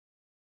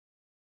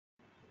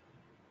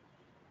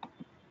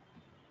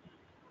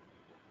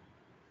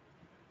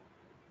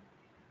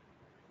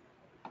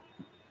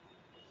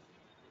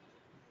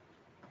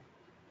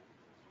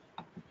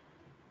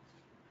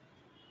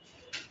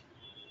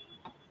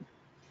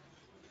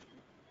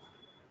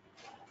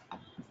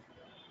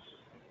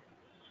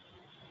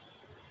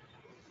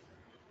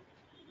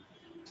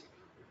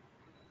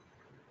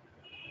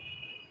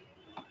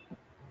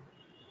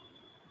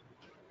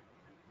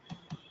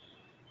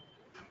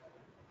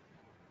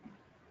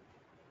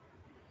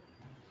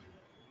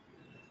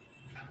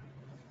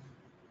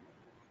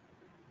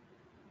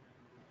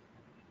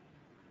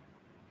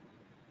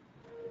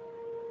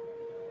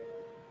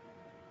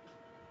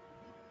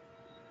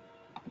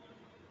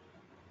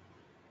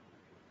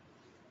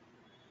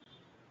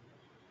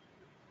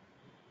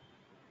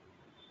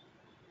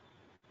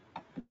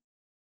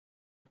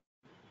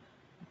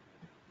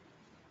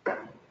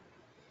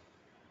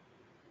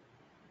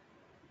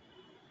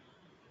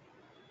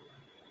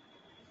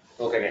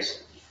Okay,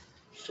 guys.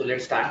 So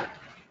let's start.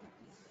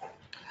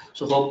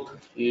 So hope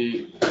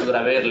you are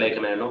aware, like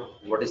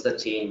what is the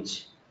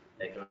change,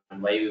 like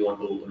why we want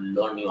to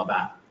learn new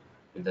ABAP.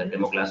 In the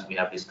demo class, we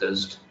have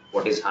discussed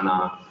what is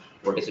HANA,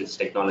 what is its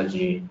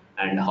technology,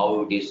 and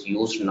how it is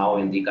used now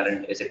in the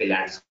current SAP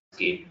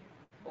landscape.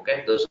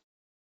 Okay, those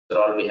are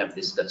all we have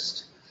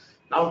discussed.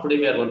 Now today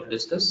we are going to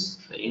discuss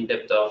in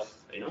depth of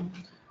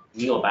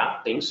new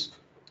ABAP things,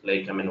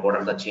 like what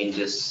are the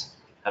changes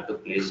have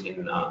took place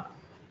in the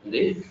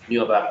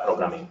new ABAP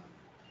programming.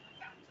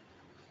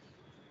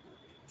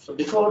 So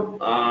before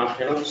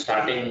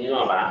starting new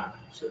ABAP,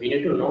 so we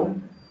need to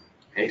know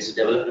its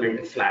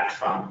development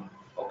platform.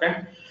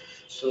 Okay.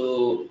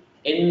 So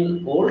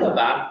in old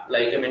ABAP,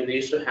 like we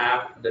used to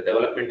have the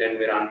development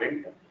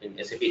environment in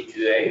SAP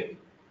GUI.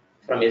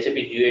 From SAP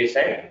GUI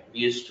side, we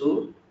used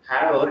to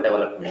have our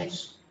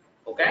developments.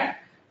 Okay.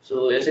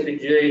 So SAP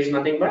GUI is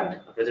nothing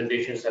but a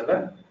presentation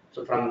server.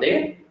 So from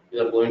there,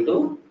 you are going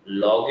to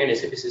log in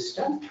SAP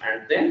system,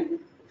 and then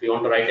if you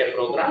want to write a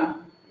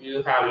program,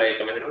 you have like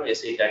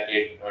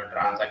SE38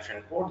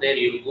 transaction code. There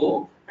you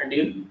go and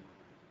you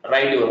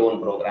write your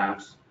own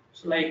programs.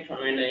 So like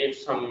if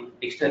some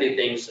dictionary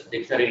things,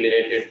 dictionary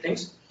related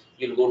things,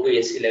 you'll go to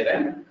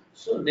SE11.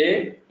 So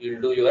there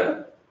you'll do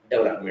your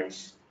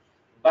developments.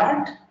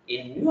 But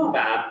in new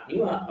ABAP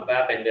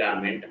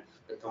environment,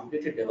 the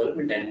complete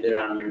development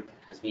environment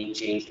has been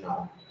changed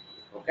now.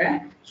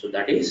 Okay, so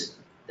that is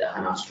the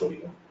HANA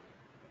Studio.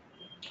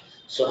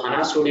 So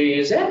HANA Studio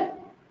is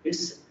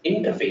its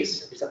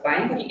interface. It's a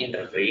primary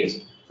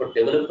interface for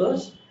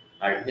developers,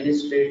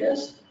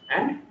 administrators,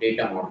 and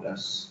data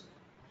modelers.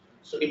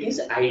 So it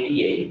is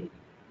IDA,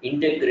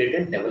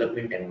 integrated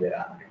development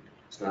environment.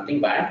 It's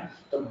nothing bad.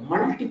 The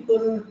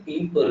multiple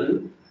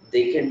people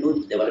they can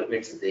do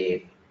developments there.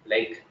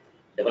 Like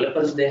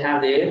developers they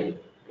have there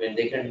when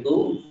they can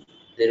do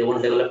their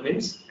own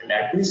developments, and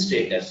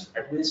administrators.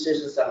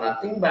 Administrators are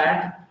nothing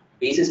but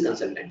basis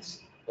consultants.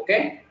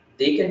 Okay,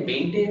 they can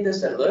maintain the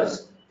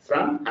servers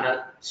from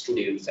HANA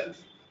Studio itself.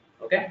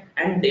 Okay,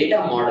 and data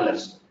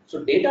modelers.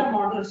 So data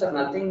modelers are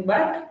nothing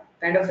but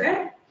kind of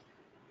a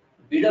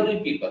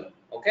BW people,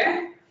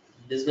 okay,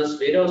 business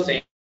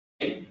warehousing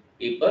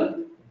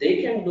people,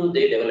 they can do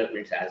their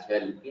developments as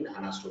well in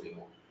HANA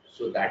Studio.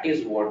 So that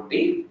is what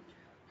the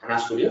HANA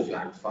Studio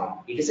platform.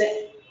 It is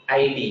a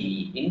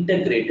IDE,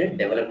 integrated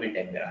development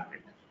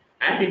environment,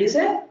 and it is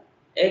a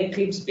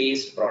Eclipse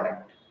based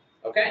product.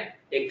 Okay,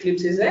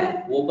 Eclipse is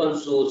a open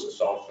source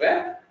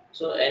software,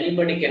 so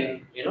anybody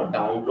can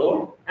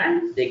download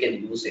and they can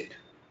use it.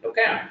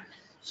 Okay,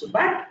 so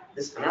but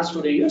this HANA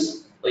Studio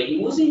is by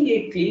using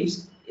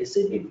Eclipse,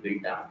 SAP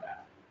built on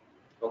that.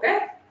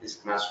 Okay,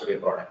 this HANA Studio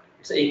product.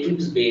 It's an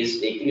Eclipse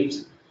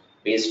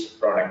based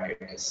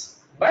product it is,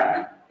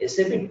 but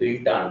SAP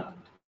built on.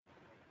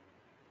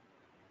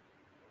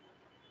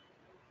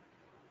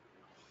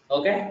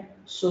 Okay,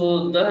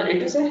 so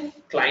it is a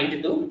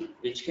client tool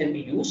which can be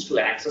used to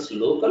access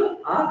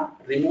local or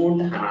remote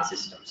HANA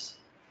systems.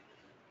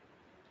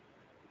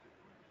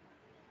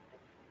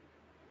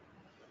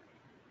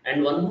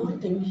 And one more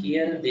thing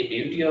here, the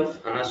beauty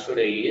of HANA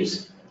Studio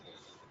is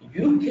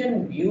you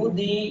can view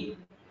the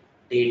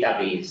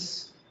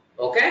database.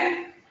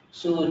 Okay,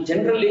 so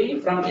generally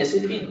from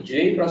SAP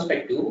GUI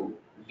perspective,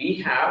 we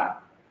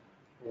have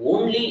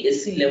only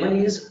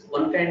SC11 is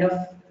one kind of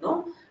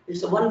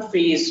it's one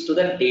phase to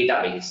the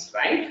database,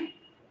 right?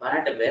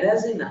 But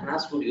whereas in HANA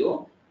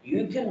Studio,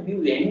 you can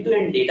view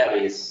end-to-end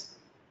database.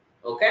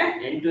 Okay,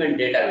 end-to-end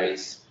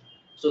database.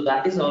 So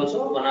that is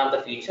also one of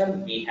the feature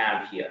we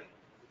have here.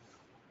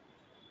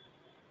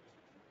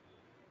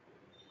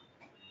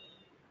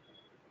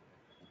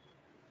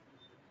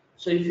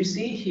 So if you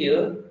see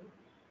here,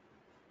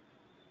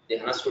 the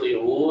HANA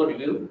Studio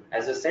overview,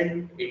 as I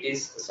said, it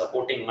is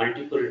supporting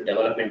multiple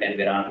development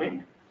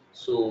environment.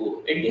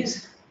 So it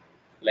is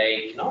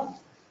like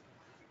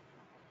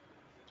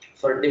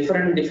for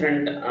different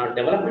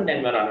development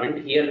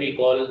environment. Here we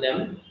call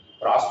them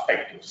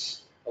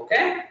perspectives.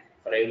 Okay,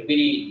 for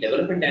every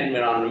development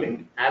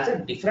environment has a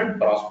different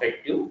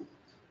perspective.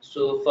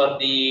 So for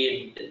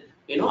the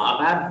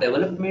ABAP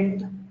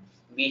development,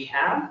 we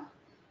have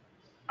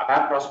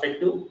ABAP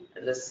perspective.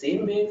 And the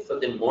same way for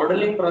the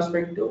modeling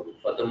perspective,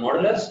 for the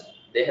modelers,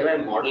 they have a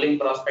modeling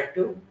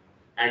perspective,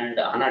 and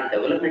HANA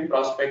development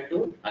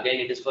perspective.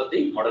 Again, it is for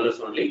the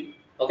modelers only.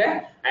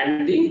 Okay,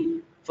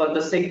 and for the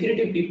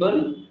security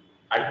people,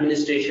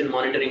 administration,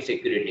 monitoring,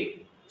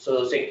 security.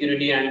 So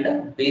security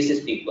and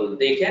basis people,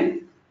 they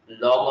can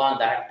log on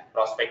that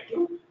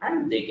perspective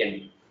and they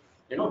can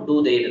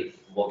do their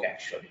work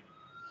actually.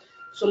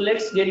 So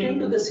let's get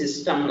into the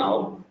system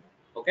now.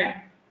 Okay,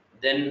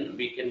 then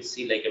we can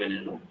see like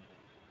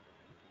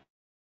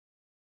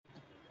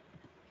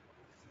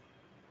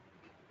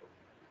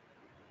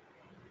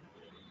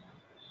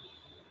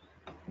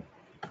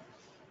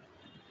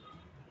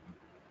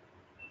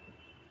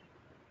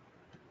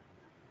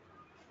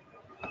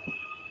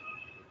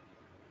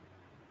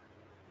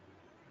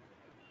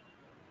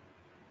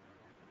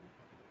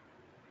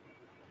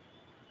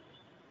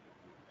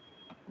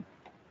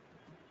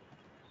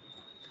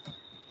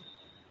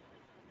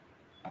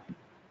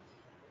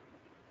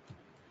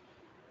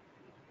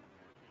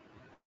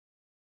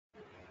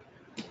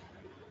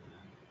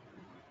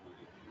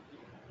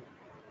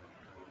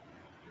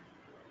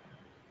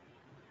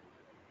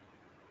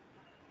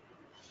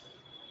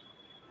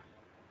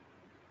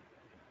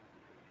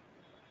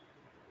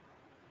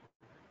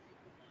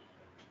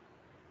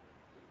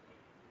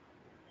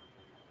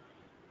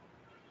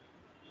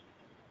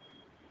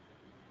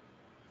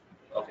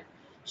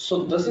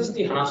So this is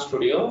the HANA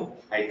Studio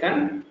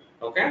icon,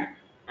 okay,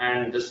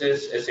 and this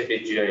is SAP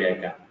GUI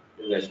icon.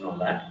 You guys know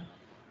that.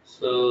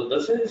 So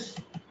this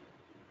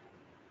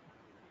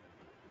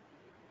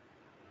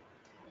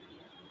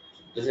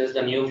is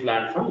the new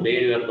platform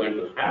where you are going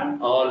to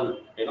have all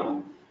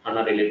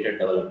HANA related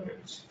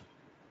developments.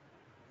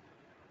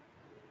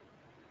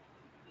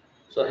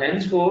 So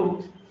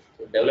henceforth,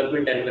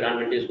 development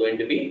environment is going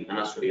to be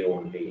HANA Studio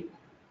only,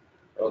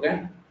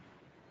 okay?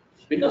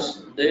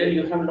 Because there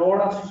you have a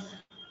lot of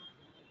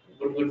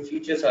good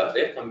features are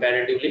there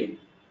comparatively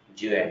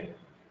GUI.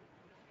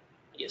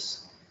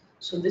 Yes.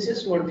 So this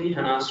is what the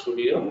HANA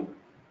Studio.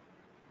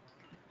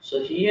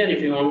 So here,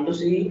 if you want to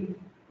see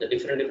the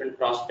different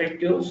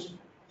perspectives,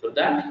 for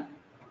that,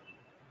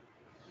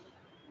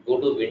 go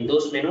to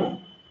Windows menu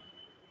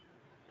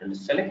and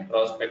select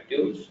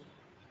perspectives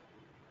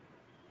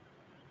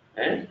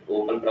and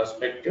open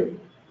perspective.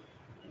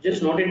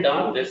 Just note it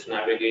down, this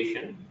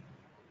navigation,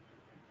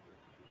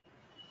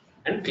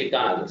 and click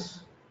on this.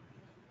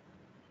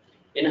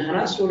 In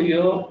HANA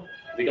Studio,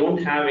 we don't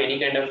have any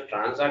kind of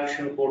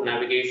transaction code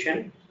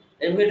navigation.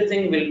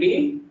 Everything will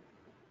be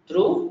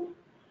through,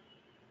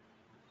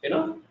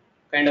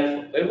 kind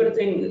of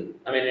everything.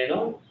 I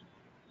mean,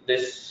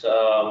 this,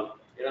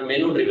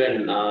 menu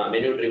driven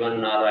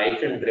or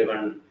icon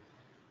driven,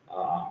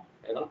 uh,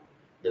 you know,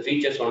 the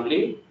features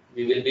only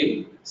we will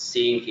be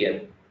seeing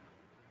here.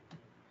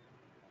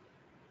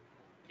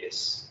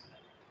 Yes.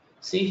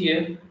 See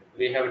here,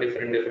 we have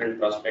different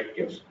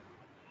perspectives.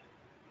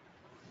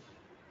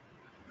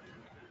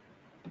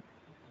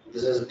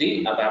 This is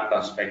the ABAP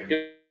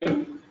perspective,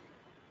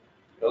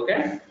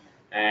 okay,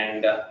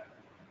 and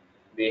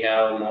we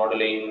have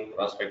modeling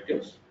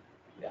perspectives.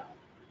 Yeah,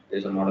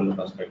 there's a model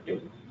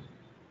perspective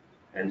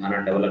and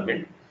HANA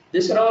development.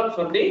 These are all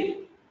for the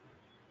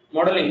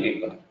modeling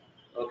people,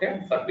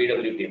 okay, for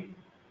BW team,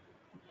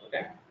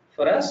 okay.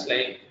 For us,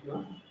 like,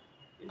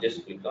 you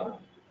just click on,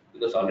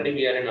 because already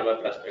we are in our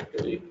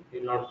perspective, we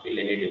will not feel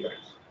any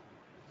difference,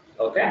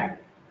 okay.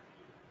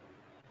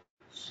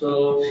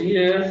 So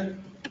here,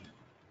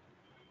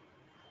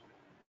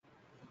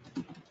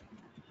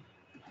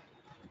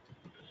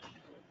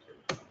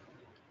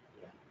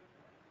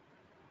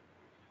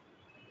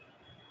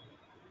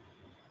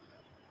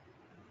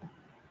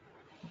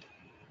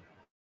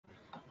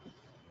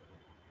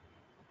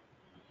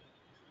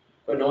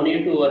 but no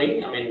need to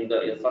worry. I mean,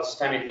 the first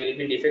time it will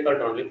be difficult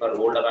only for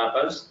old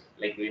developers.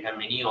 Like, we have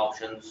many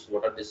options.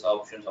 What are these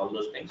options? All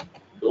those things.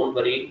 Don't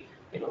worry.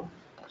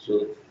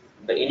 So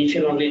the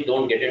initial only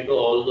don't get into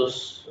all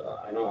those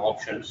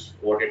options.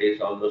 What it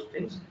is, all those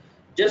things.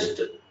 Just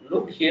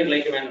look here.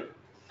 Like, when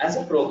as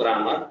a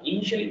programmer,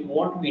 initially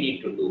what we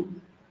need to do.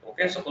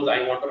 Okay. Suppose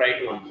I want to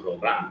write one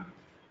program.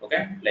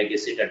 Okay, like a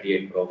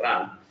C38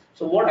 program.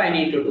 So what I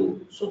need to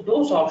do? So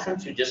those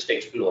options you just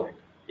explore it.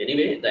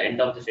 Anyway, the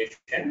end of the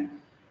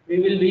session, we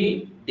will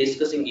be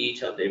discussing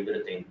each of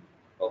everything.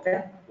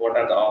 Okay, what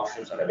are the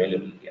options are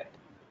available here?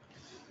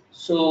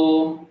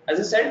 So as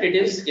I said, it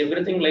is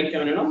everything like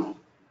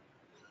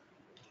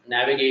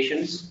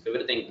navigations,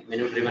 everything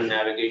menu-driven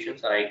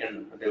navigations or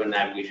icon-driven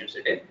navigations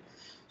it is.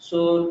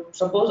 So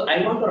suppose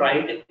I want to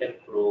write a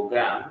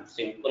program,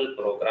 simple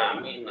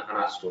program in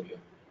HANA Studio.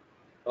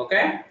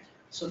 Okay,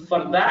 so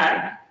for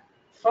that,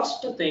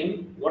 first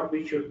thing what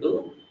we should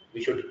do,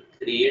 we should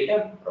create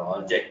a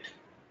project.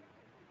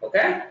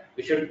 Okay,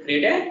 we should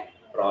create a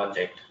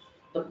project.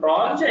 The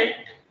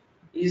project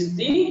is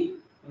the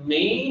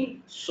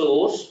main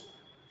source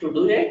to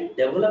do a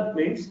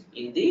developments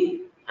in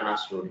the HANA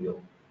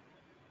Studio.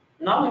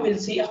 Now we will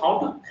see how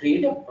to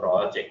create a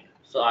project.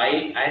 So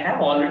I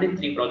have already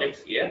 3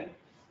 projects here,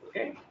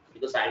 okay,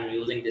 because I am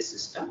using this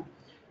system.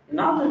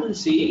 Now we will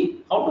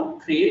see how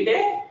to create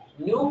a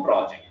new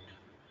project.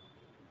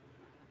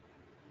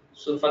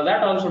 So for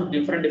that also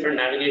different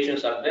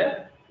navigations are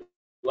there.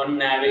 One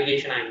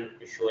navigation I am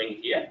showing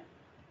here.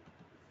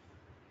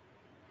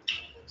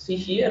 See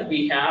here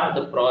we have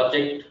the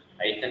project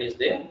icon is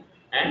there,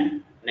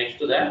 and next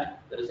to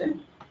that there is a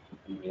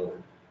new.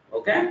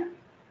 Okay.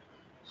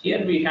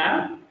 Here we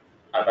have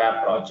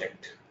ABAP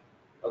project.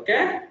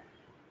 Okay.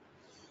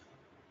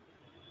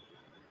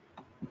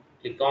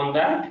 Click on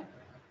that.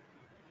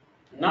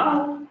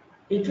 Now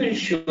it will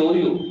show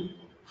you.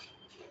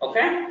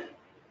 Okay.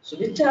 So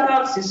which are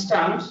our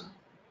systems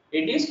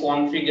it is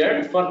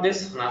configured for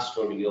this HANA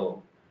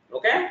Studio.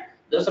 Okay,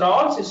 those are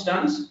all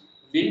systems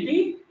will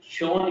be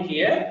shown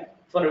here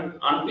for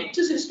on which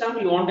system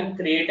you want to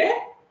create a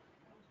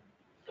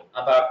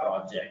ABAP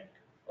project.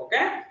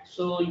 Okay,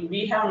 so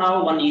we have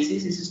now one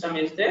ECC system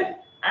is there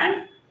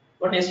and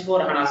one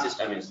S4 HANA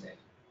system is there.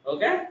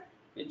 Okay,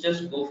 we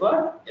just go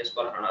for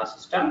S4 HANA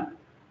system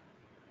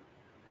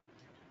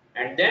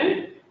and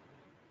then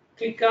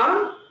click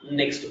on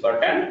next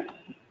button.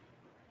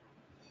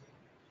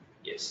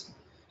 Yes.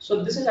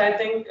 So this is, I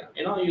think,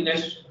 you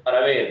guys are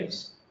aware of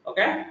this.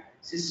 Okay.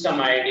 System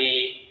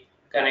ID,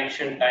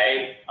 connection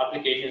type,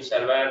 application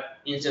server,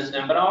 instance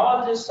number,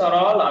 all these are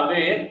all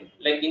aware.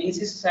 Like in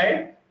ECC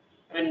side,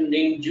 I mean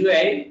in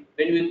GUI,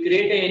 when we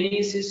create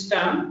any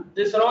system,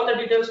 these are all the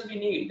details we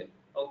need.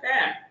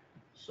 Okay,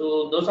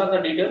 so those are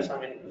the details. I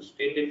mean,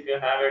 still if you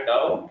have a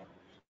doubt,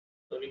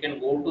 so we can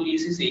go to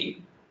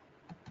ECC.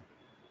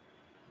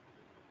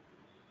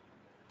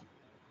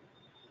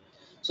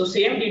 So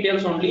same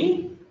details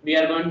only we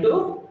are going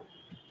to,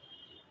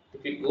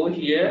 if we go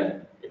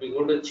here, if we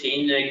go to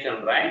change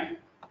icon, right,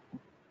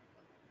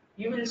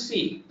 you will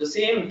see the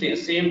same thing,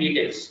 same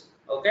details.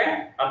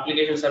 Okay,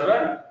 application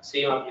server,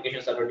 same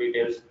application server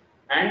details,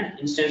 and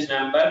instance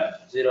number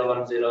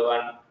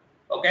 0101.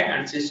 Okay,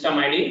 and system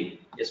ID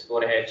is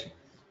 4H.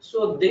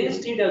 So these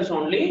details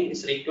only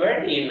is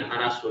required in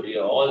HANA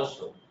Studio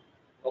also.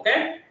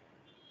 Okay,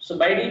 so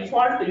by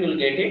default you will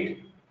get it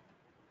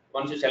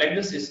once you select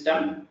the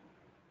system.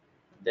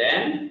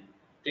 Then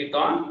click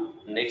on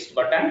next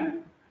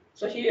button.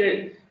 So here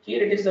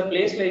it is the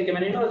place, like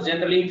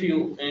generally if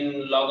you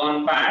in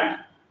logon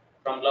pad,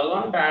 from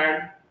logon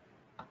pad,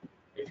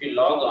 if you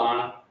log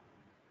on,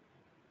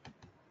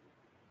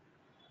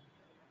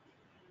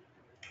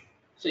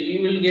 so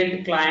you will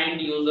get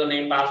client,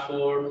 username,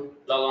 password,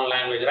 logon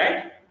language,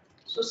 right?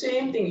 So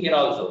same thing here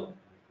also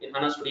in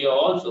HANA Studio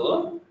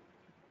also.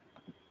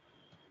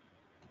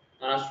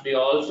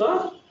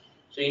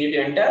 So you need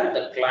to enter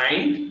the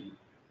client,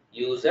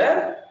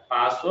 user,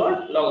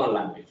 password, logon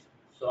language.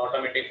 So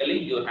automatically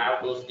you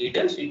have those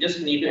details. You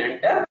just need to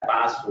enter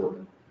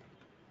password.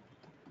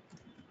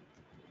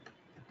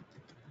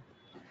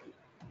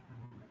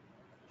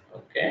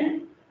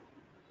 Okay.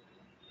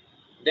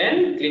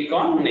 Then click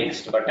on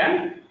next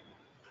button.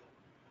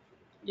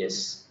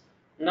 Yes.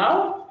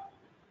 Now,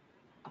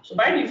 so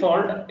by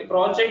default, a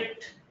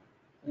project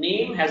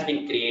name has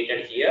been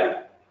created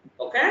here.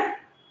 Okay.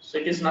 So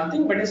it is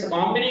nothing but it's a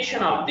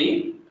combination of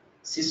the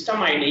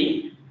system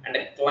ID and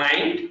a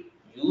client,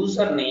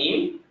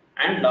 username,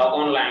 and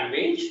logon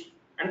language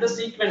and the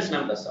sequence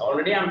numbers.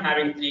 Already I'm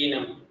having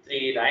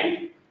three,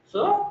 right?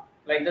 So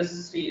like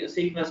this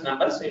sequence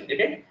numbers, you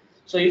did it.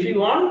 So if you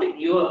want,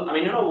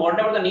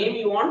 whatever the name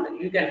you want,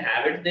 you can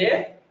have it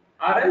there.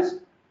 Or else,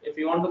 if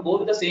you want to go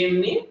with the same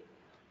name,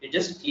 you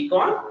just click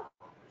on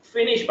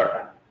finish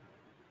button.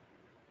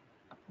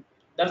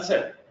 That's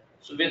it.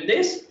 So with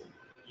this,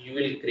 you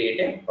will create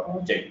a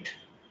project.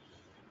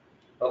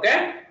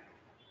 Okay.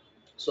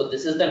 So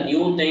this is the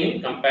new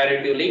thing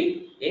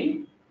comparatively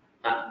in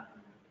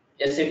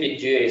SAP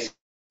GUI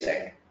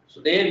side.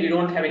 So there we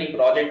don't have any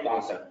project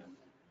concept.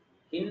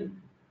 In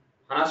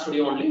HANA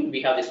Studio only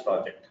we have this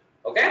project.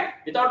 Okay.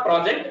 Without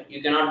project,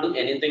 you cannot do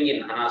anything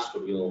in HANA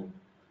Studio.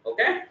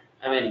 Okay.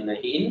 I mean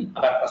in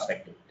ABAP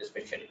perspective,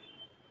 especially.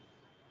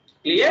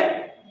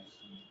 Clear?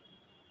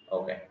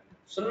 Okay.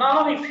 So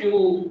now if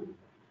you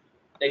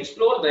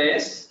explore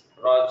this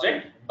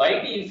project, by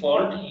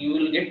default you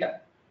will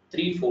get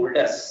 3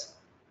 folders.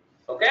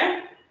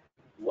 Okay,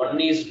 one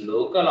is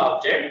local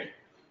object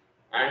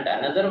and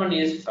another one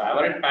is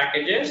favorite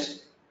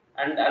packages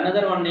and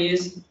another one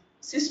is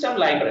system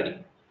library.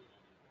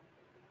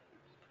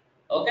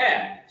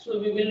 Okay, so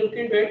we will look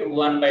into it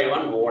one by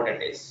one what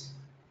it is.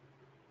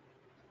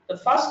 The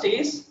first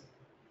is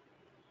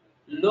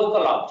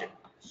local object.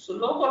 So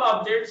local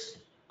objects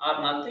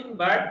are nothing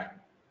but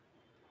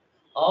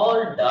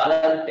all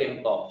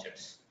 $temp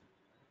objects.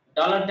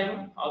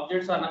 $temp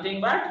objects are nothing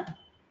but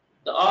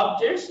the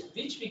objects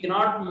which we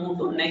cannot move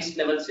to next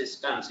level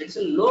systems. It's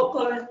a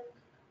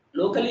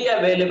locally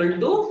available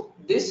to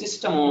this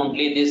system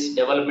only, this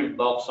development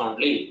box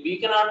only. We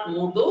cannot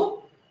move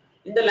to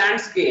in the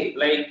landscape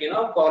like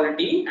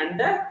quality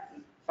and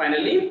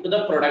finally to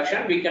the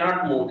production. We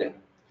cannot move them.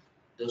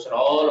 Those are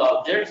all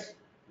objects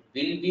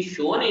will be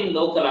shown in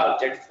local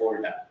object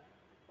folder.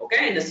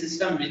 Okay, in the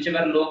system,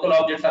 whichever local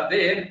objects are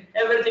there,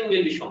 everything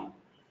will be shown.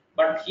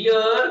 But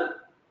here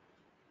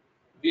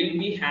we'll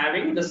be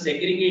having the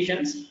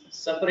segregations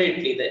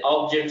separately, the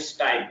objects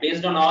type.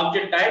 Based on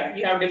object type,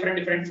 we have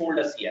different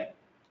folders here.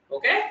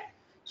 Okay,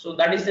 so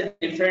that is the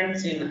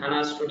difference in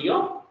HANA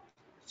Studio.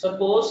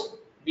 Suppose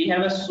we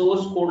have a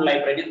source code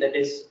library, that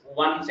is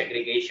one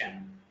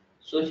segregation.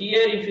 So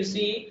here if you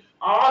see,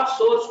 all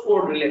source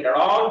code related,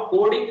 all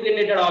coding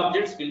related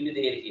objects will be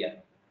there here.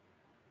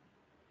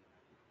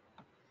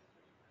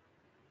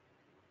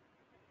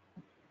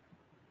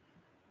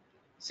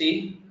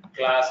 See,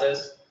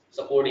 classes,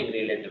 supporting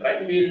related,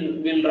 right?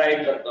 We'll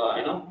write the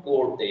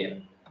code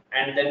there,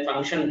 and then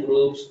function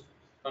groups,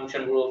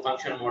 function group,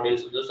 function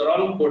modules. Those are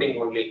all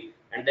coding only,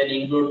 and then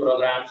include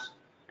programs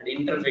and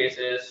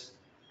interfaces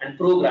and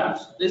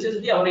programs. This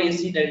is our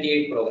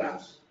AC38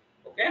 programs.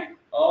 Okay,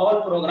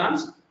 all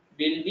programs will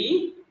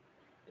be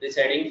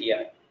residing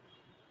here.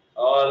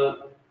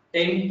 All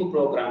temp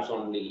programs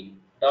only,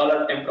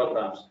 $temp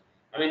programs.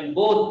 I mean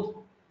both.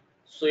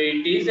 So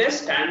it is a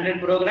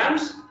standard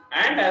programs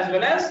and as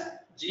well as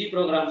G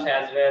programs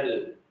as well.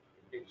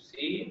 You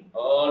see,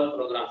 all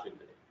programs will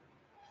be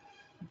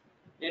there.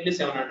 Nearly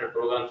 700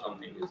 programs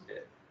something is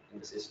there in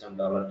the system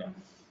 $temp.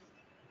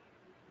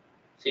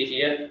 See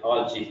here,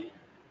 all G.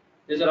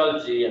 These are all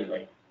G and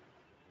Y.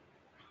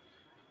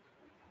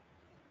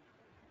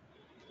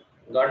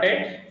 Got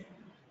it?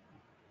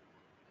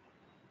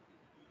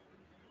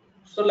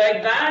 So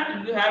like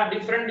that, you have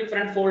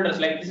different folders.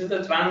 Like this is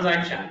the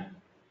transaction.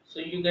 So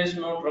you guys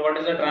know what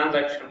is a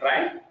transaction,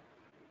 right?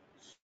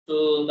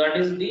 So that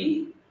is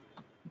the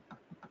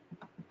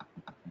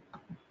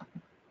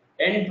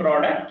end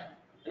product,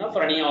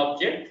 for any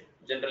object.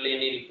 Generally,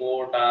 any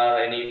report or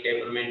any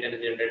table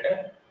maintenance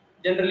generator,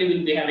 generally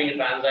will be having a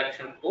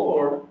transaction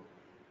code.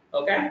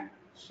 Okay,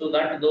 so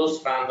that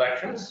those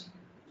transactions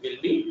will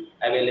be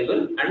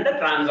available under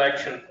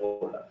transaction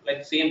folder.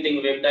 Like same thing,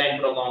 web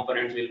info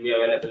components will be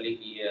available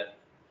here.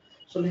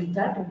 So like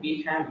that,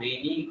 we have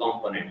many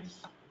components.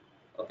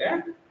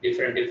 Okay,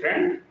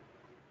 different.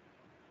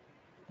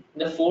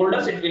 The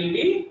folders it will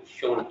be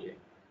shown here.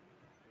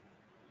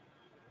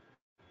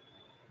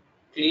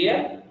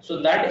 Clear?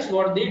 So that is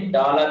what the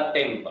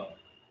 $temp.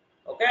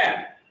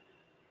 Okay.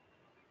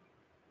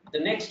 The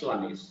next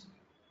one is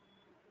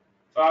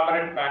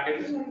favorite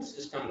packages and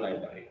system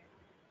library.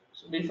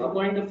 So before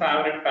going to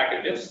favorite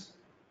packages,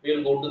 we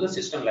will go to the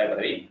system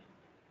library.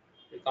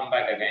 We'll come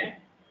back again.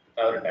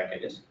 Favorite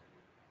packages.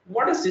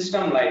 What is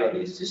system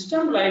library?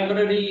 System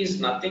library is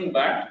nothing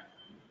but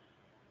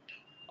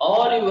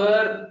all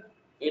your,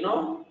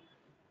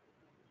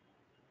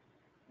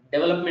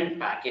 development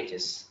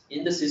packages.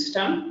 In the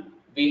system,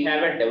 we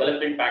have a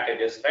development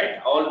packages, right?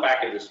 All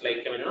packages,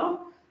 like,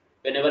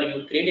 whenever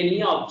you create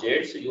any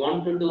objects, you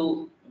wanted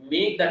to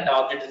make that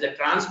object as a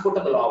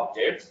transportable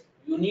object,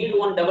 you need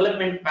one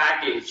development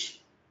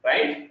package,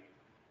 right?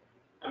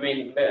 I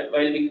mean,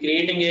 while we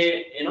creating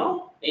a,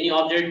 any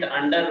object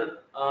under,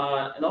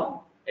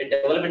 a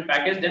development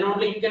package, then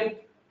only you can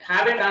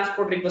have a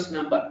transport request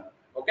number.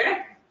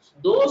 Okay, so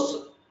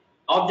those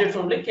objects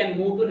only can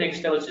move to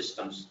next level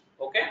systems.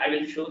 Okay, I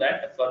will show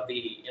that for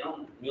the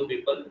new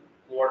people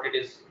what it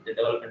is the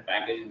development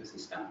package in the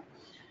system.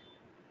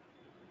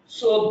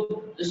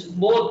 So this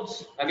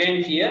both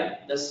again here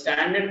the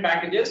standard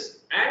packages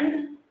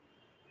and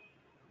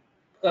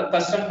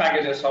custom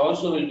packages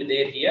also will be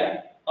there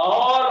here.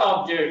 All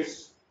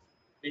objects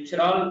which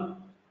are all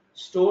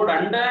stored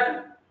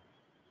under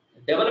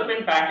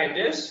development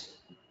packages,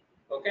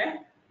 okay,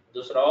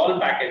 those are all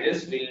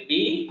packages will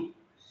be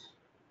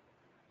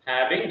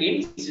having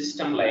in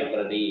system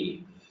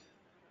library.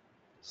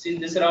 See,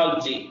 these are all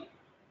G,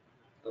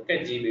 okay,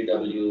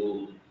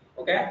 GBW,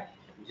 okay,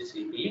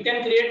 GCP. You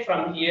can create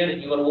from here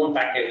your own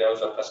package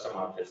also custom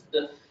objects.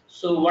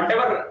 So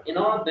whatever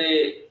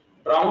the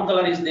brown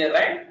color is there,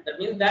 right? That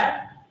means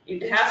that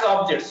it has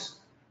objects.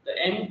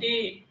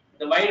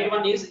 The white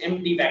one is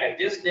empty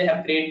packages. They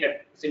have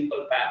created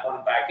simple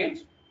one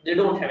package. They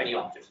don't have any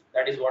objects.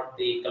 That is what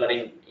the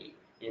coloring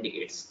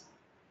indicates.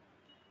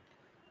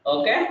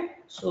 Okay,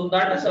 so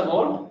that is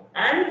about.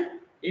 And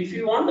if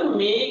you want to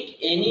make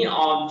any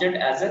object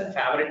as a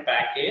favorite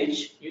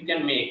package, you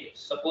can make.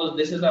 Suppose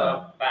this is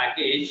a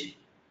package.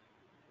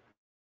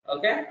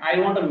 Okay, I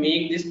want to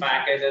make this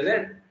package as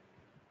a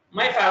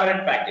my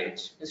favorite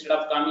package. Instead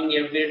of coming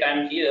every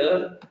time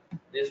here,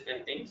 these kind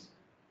of things.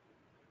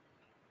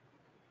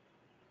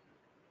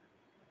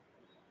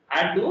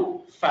 Add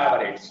to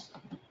favorites.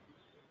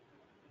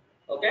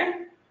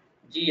 Okay,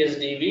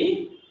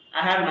 GSDB.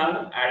 I have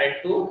now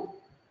added to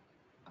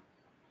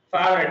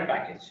favorite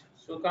package.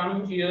 So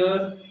come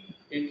here,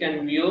 you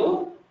can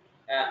view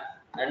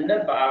under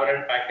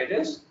favorite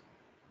packages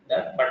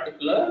that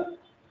particular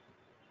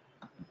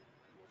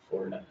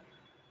folder.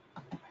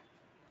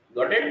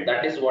 Got it?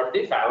 That is what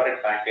the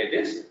favorite package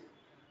is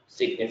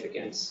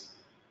significance.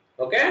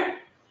 Okay?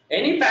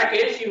 Any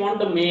package you want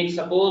to make,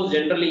 suppose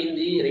generally in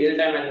the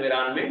real-time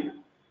environment,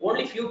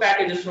 only few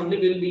packages only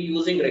will be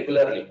using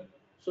regularly.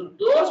 So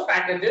those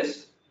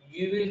packages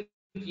you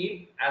will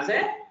keep as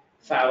a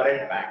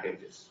favorite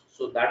packages.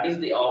 So that is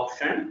the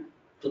option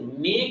to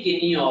make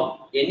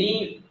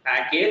any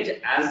package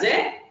as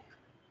a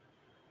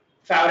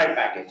favorite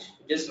package.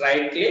 Just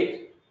right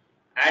click,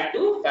 add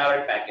to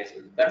favorite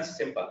packages. That's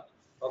simple.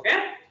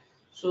 Okay.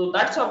 So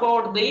that's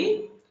about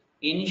the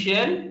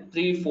initial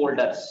 3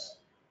 folders.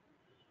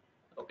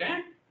 Okay.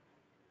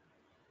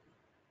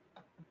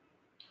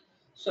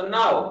 So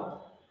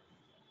now,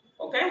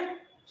 okay.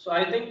 So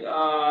I think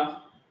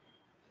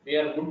we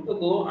are good to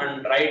go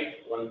and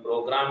write one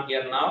program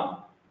here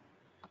now.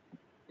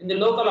 In the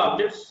local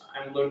objects,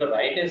 I'm going to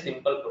write a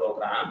simple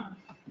program.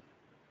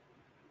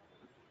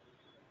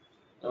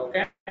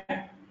 Okay.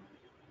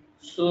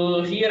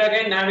 So here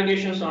again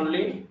navigations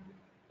only.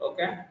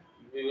 Okay.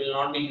 We will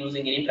not be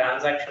using any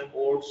transaction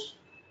codes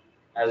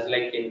as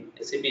like in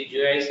SAP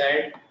GUI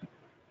side.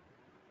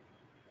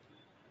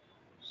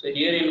 So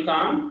here you will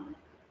come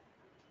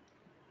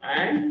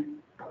and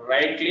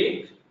right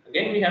click.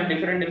 Again, we have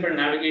different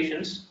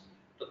navigations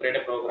to create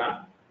a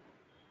program.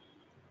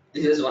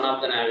 This is one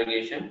of the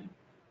navigation.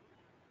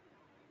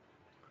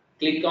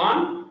 Click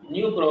on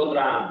new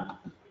program.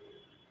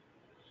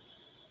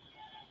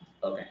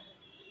 Okay.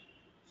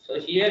 So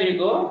here you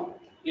go.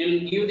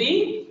 You'll give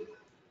the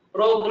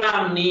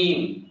program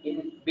name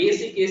in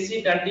basic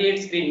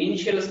SC38 screen,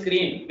 initial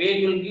screen, where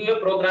you'll give a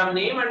program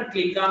name and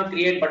click on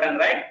create button,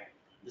 right?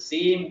 The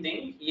same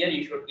thing here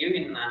you should give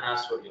in HANA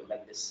Studio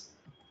like this.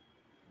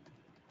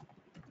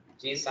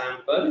 G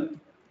sample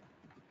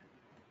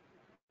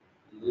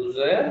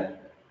user.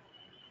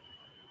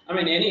 I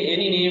mean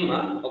any name.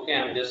 Okay,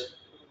 I'm just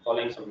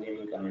following some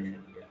naming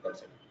convention here.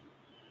 That's it.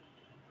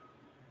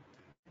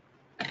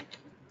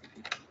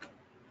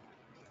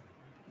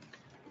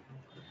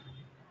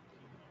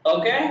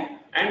 Okay,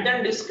 and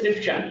then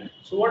description.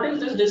 So what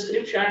is this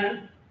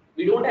description?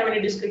 We don't have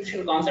any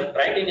description concept,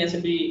 right? In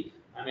SAP,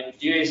 I mean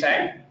GUI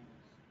side,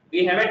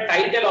 we have a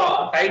title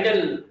or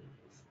title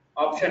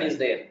option is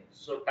there.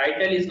 So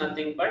title is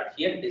nothing but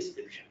here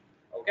description.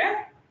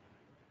 Okay.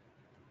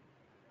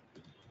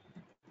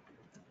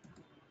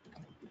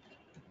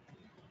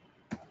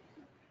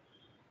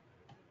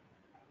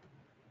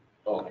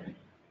 Okay.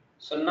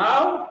 So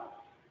now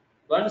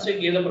once you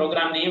give the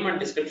program name and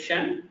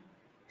description,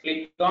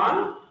 click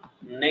on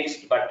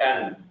next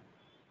button.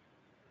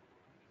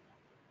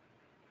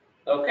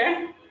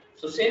 Okay.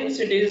 So since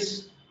it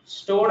is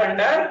stored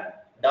under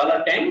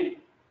 $10,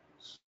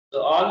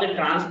 so all the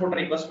transport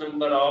request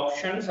number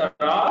options are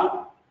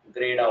all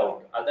grayed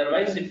out.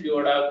 Otherwise, if you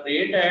would have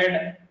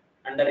created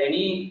under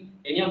any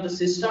of the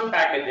system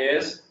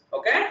packages,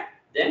 okay,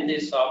 then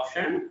this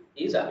option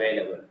is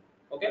available.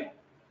 Okay.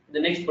 The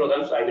next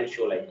programs I will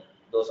show like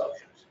those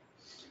options.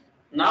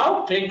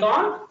 Now click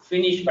on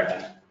finish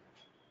button.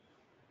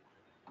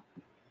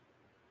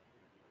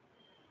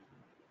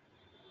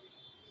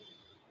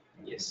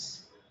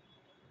 Yes.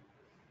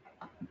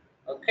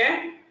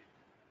 Okay.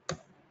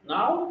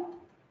 Now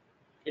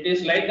it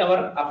is like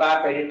our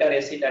ABAP editor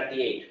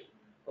SC38.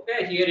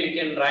 Okay, here you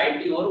can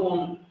write your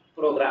own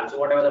programs,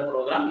 whatever the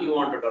program you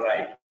wanted to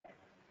write.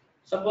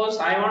 Suppose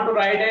I want to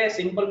write a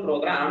simple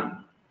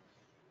program,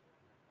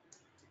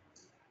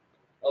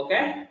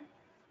 okay,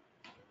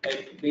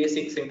 like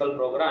basic simple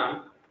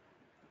program,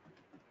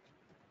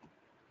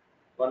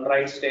 one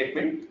write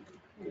statement,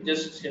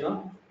 just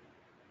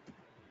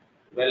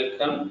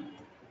welcome,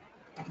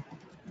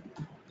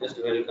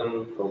 just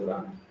welcome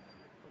program,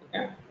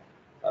 okay,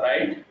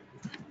 right,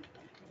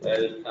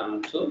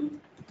 welcome to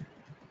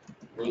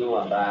new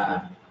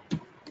ABAP,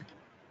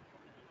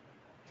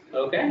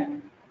 okay,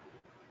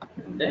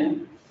 and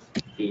then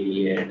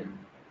period.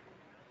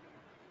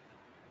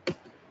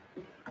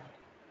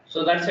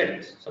 So that's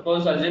it.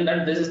 Suppose assume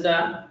that this is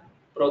the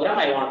program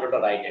I wanted to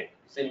write it.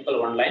 Simple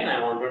one line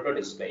I wanted to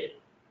display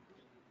it.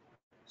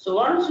 So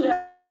once you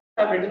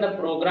have written the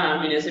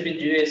program in SAP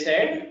GUI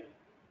side,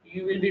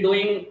 you will be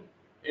doing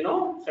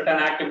certain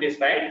activities,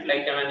 right?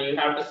 Like when you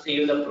have to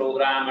save the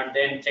program and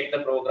then check the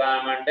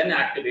program and then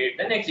activate,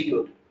 then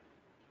execute.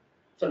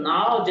 So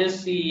now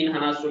just see in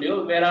HANA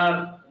Studio where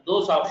are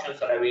those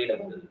options are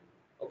available.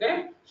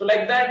 Okay. So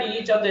like that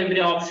each of the every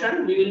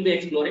option we will be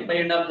exploring by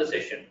end of the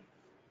session.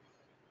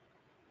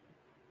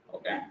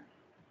 Okay.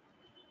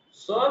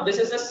 So this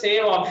is a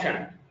save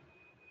option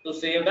to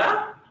save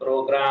the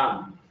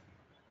program.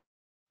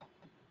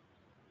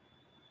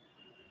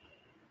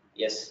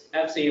 Yes, I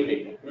have saved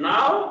it.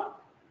 Now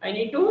I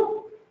need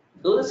to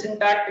do the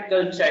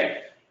syntactical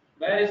check.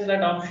 Where is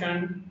that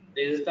option?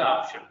 This is the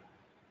option.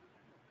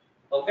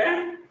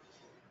 Okay.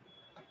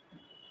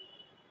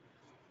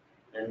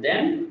 And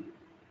then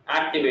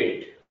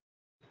activate.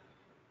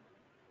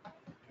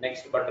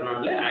 Next button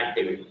only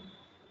activate.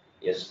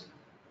 Yes.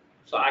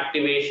 So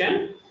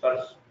activation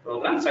for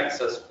program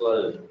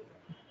successful.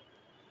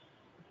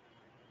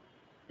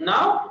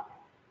 Now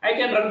I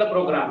can run the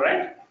program,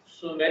 right?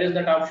 So where is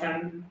that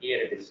option?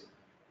 Here it is.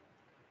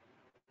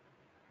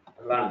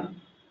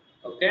 Run.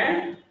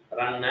 Okay.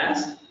 Run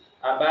as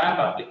ABAP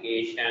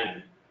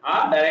application.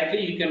 Or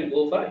directly you can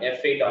go for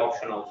F8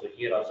 option also.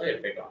 Here also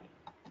F8 only.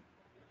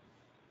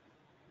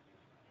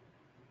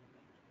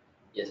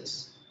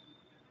 Yes.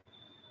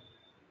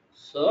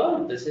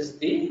 So this is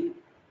the,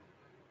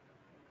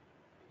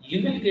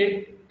 you will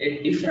get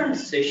a different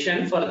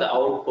session for the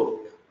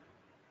output.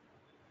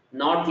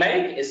 Not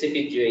like SAP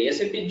GUI.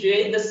 SAP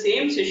GUI the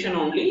same session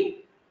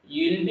only.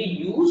 You will be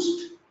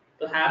used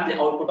to have the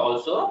output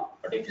also.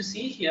 But if you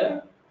see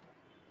here,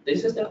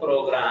 this is the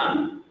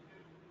program,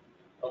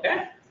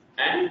 okay,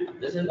 and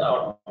this is the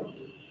output.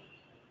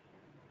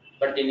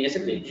 But in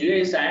SAP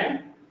GUI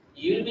side,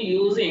 you will be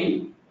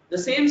using the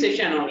same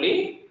session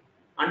only.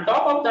 On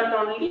top of that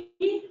only,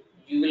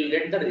 you will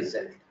get the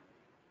result,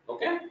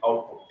 okay,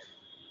 output.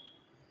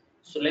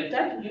 So like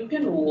that, you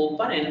can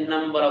open n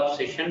number of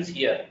sessions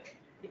here.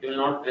 It will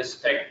not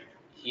restrict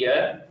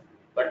here.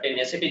 But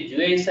in SAP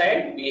GUI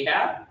side, we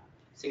have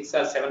 6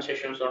 or 7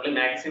 sessions only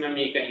maximum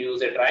you can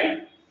use it,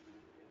 right?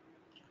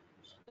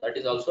 That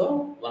is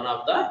also one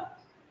of the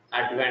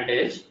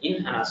advantage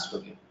in HANA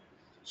Studio.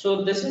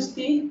 So this is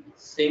the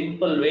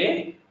simple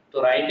way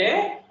to write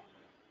a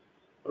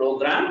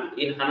program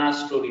in HANA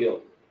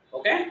Studio.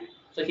 Okay.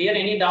 So here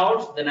any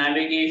doubts, the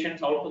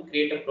navigations, how to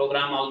create a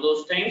program, all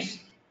those things.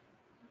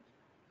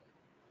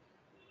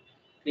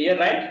 Clear,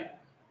 right?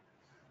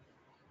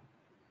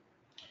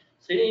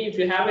 See, if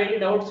you have any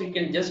doubts, you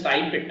can just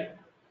type it.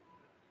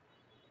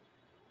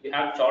 You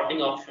have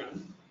charting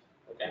option.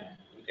 Okay,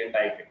 you can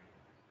type it.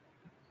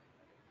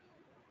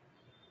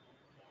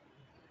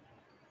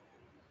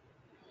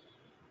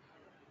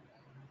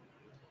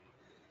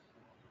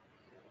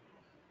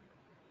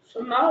 So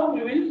now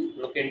we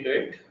will look into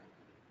it,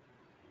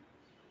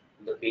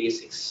 the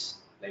basics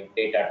like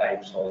data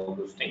types, all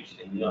those things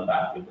in your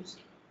app we will see.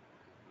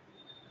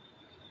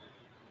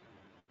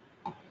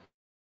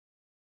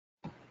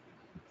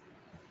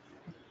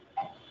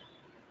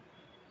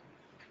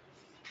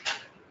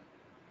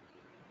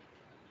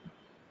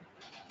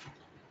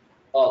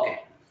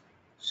 Okay,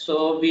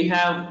 so we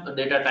have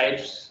data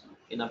types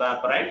in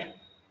ABAP, right?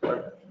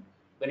 But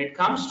when it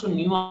comes to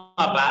new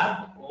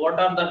ABAP, what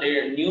are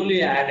the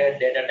newly added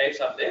data types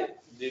are there?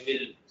 We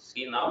will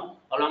see now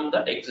along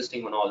the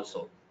existing one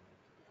also.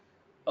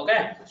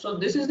 Okay, so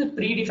this is the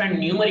predefined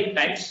numeric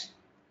types.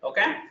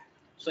 Okay,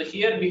 so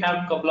here we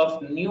have couple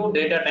of new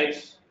data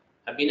types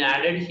have been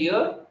added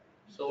here.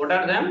 So what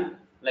are them?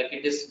 Like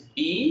it is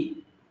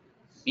B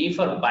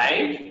for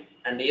byte,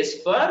 and S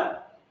for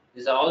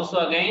is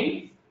also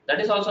again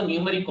that is also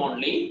numeric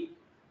only.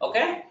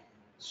 Okay,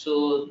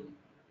 so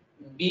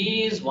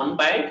B is 1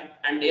 byte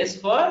and S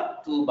for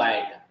 2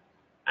 byte,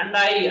 and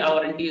I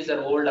our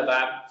integer old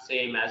ABAP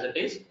same as it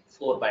is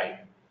 4 byte.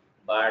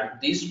 But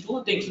these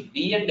two things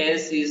B and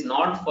S is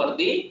not for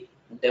the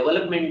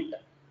development,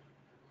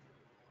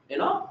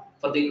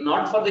 for the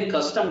not for the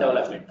custom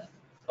development.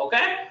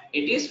 Okay,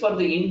 it is for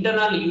the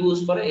internal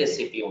use for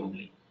SAP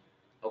only.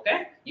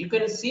 Okay, you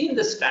can see in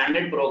the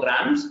standard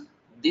programs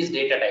these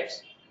data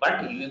types,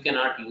 but you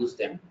cannot use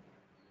them.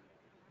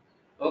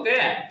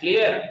 Okay,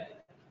 clear?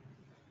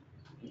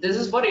 This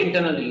is for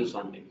internal use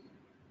only,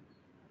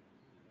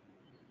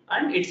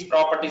 and its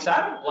properties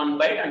are 1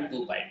 byte and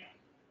 2 byte.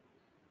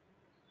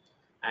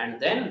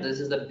 And then this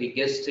is the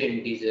biggest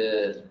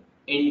integer,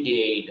 int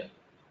 8.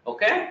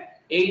 Okay,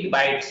 8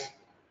 bytes.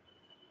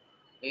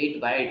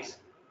 8 bytes.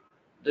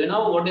 Do you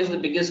know what is the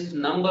biggest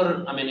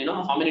number? I mean,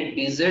 how many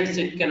digits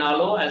it can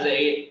allow as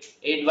a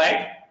 8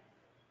 byte?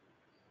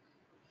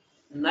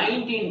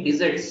 19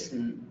 digits,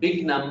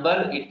 big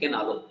number it can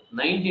allow.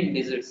 19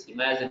 digits.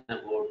 Imagine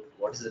about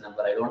what is the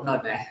number? I don't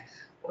know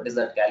what is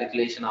that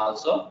calculation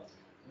also.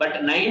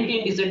 But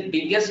 19 is the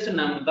biggest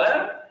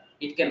number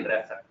it can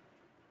refer.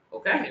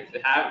 Okay, if you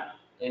have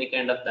any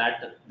kind of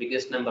that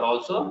biggest number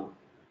also,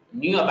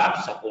 new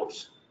ABAP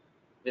supports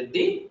with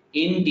the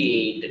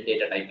int8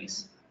 data type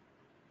is.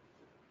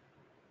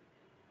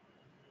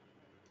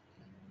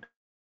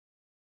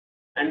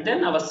 And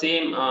then our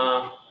same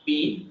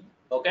P,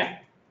 okay,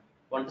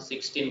 1 to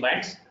 16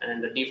 bytes,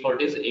 and the default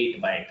is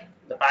 8 byte,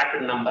 the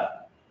packet number.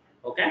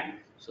 Okay,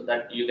 so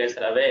that you guys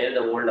are aware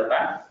the old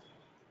ABAP.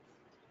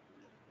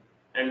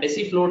 And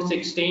decifloat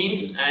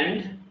 16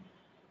 and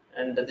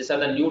these are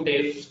the new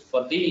types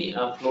for the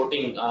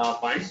floating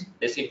points,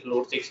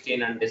 decifloat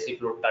 16 and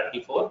decifloat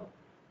 34.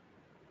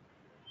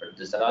 But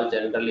these are all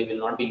generally will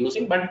not be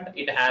using, but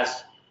it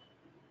has,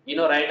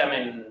 right? I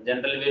mean,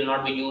 generally we will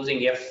not be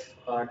using F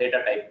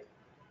data type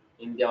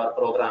in our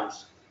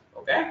programs.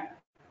 Okay,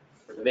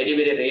 but very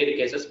rare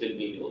cases will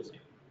be using.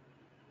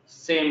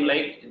 Same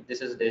like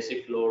this is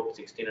decifloat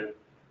 16 and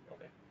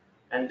okay,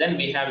 and then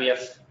we have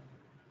F.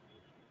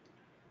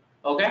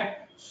 Okay,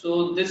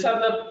 so these are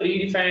the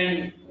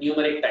predefined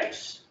numeric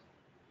types.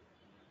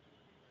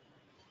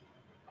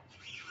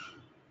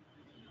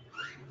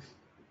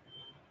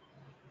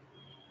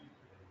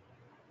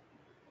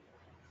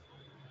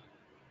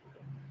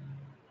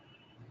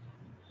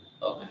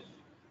 Okay,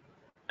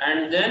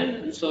 and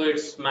then so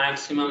it's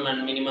maximum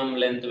and minimum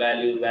length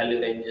value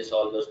ranges,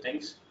 all those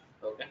things.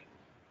 Okay,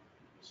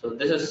 so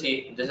this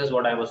is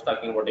what I was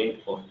talking about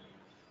int 4.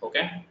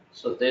 Okay,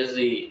 so there's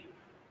the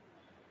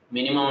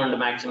minimum and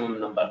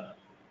maximum number,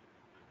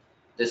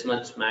 this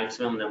much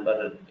maximum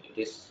number it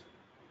is.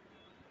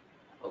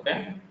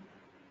 Okay,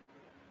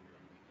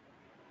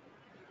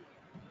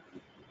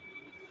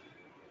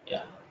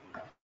 yeah,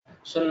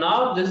 so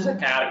now this is a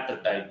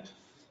character type.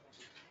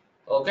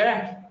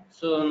 Okay,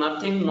 so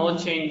nothing, no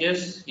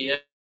changes here,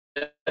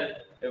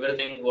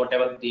 everything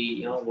whatever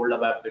the old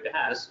ABAP it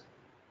has,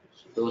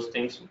 so those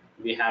things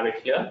we have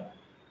it here.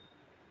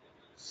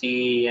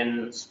 C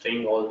and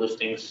string, all those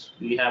things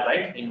we have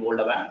right in old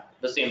ABAP,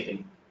 the same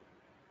thing.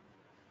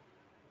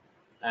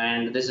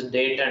 And this is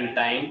date and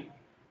time.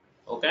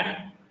 Okay,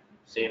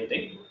 same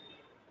thing.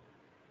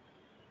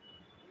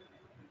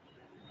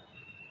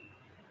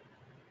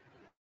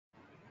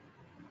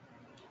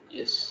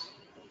 Yes,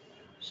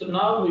 so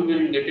now we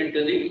will get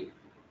into the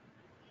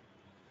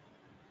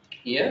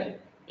here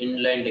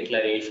inline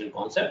declaration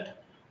concept.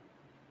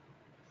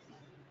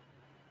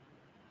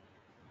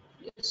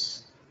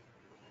 Yes,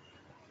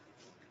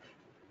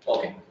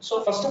 okay,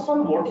 so first of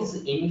all, what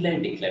is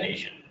inline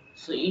declaration?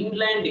 So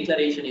inline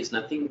declaration is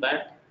nothing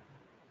but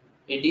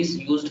it is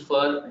used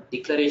for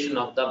declaration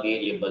of the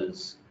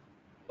variables.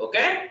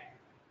 Okay,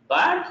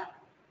 but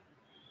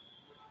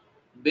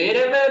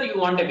wherever you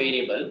want a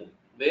variable,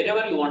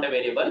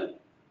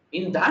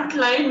 in that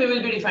line we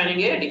will be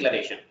defining a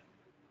declaration.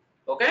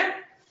 Okay,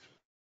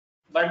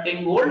 but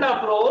in old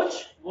approach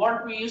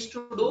what we used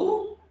to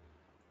do,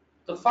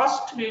 the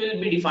first we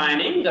will be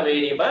defining the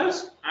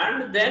variables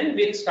and then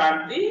we'll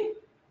start the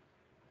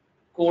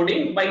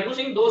coding by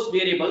using those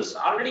variables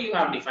already you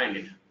have defined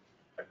it.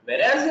 But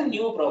whereas in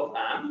new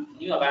program,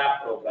 new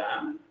ABAP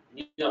program,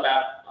 new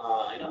ABAP,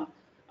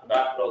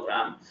 ABAP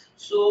program,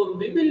 so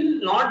we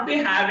will not be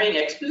having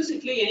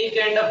explicitly any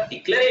kind of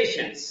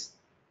declarations.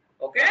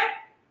 Okay,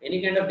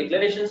 any kind of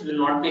declarations will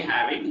not be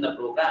having in the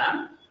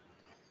program.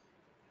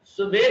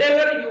 So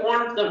wherever you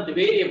want the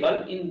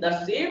variable, in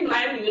the same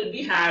line you will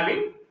be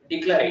having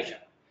declaration.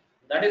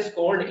 That is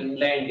called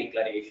inline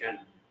declaration.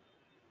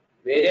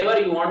 Wherever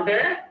you want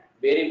a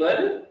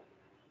variable,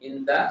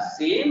 in the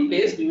same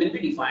place we will be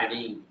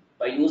defining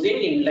by using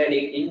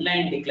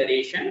inline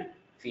declaration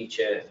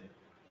feature.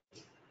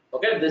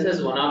 Okay, this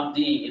is one of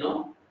the,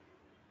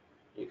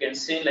 you can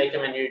say, like,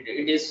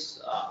 it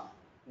is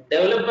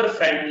developer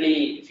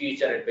friendly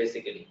feature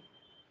basically.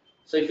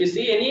 So if you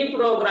see any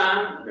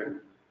program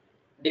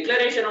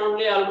declaration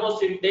only,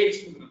 almost it takes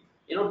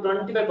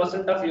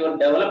 25% of your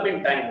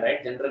development time,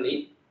 right?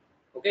 Generally,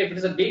 okay, if it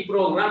is a big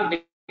program,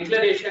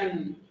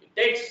 declaration it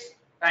takes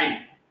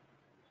time.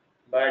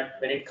 But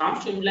when it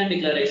comes to inline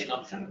declaration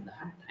option,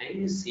 that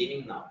time is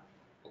saving now.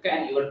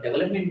 Okay, your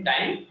development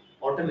time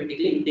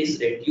automatically it is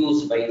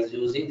reduced by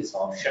using this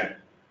option.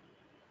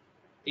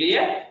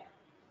 Clear?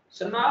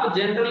 So now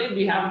generally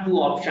we have two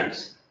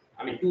options.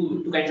 I mean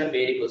two kinds of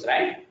variables,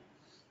 right?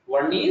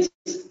 One is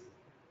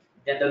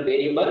general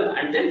variable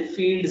and then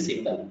field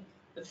symbol.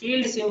 The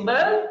field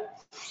symbol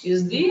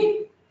is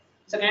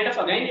it's a kind of,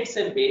 again, it's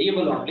a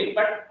variable only,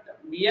 but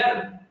we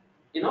are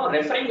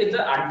referring with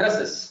the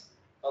addresses.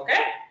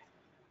 Okay,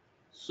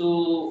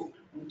 so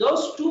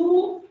those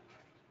two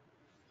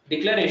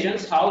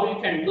declarations, how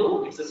we can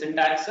do, it's a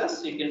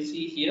syntaxes. You can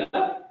see here,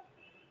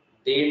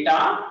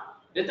 data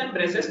within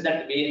braces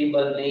that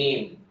variable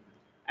name,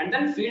 and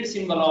then field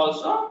symbol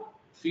also,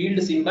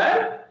 field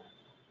symbol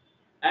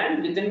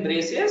and within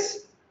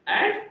braces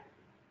and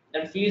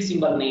that field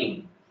symbol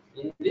name.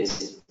 In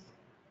this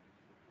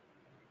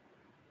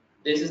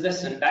is the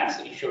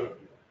syntax you should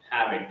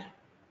have it.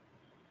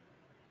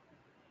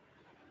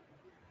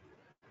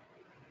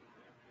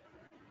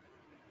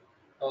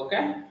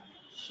 Okay,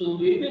 so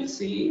we will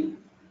see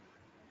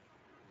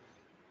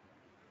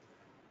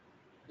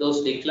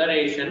those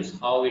declarations,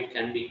 how it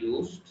can be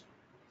used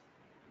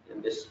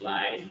in this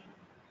slide.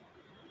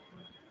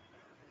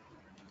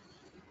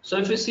 So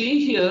if you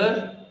see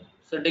here,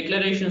 so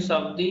declarations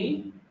of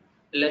the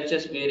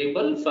LHS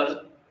variable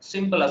for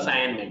simple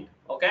assignment.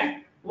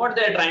 Okay, what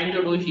they are trying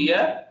to do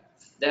here,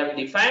 they have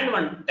defined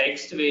one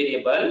text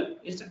variable,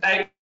 it's a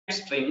type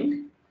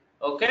string.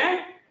 Okay,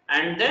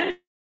 and then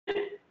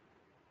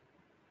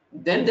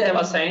they have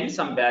assigned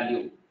some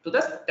value to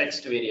the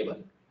text variable,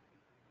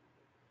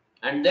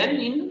 and then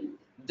in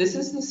this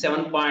is the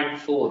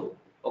 7.4.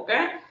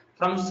 okay,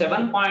 from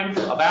 7.4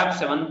 ABAP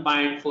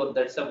 7.4,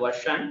 that's a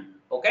version.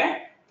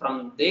 Okay,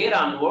 from there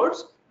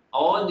onwards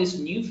all these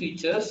new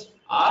features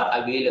are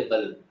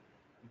available.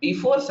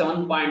 Before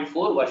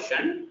 7.4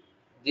 version,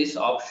 these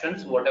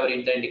options, whatever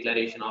intent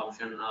declaration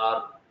option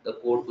or the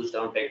code push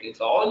down techniques,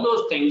 all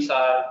those things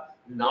are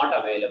not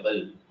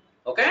available.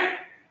 Okay,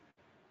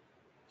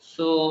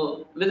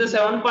 so with the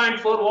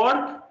 7.4,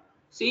 what,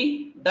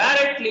 see,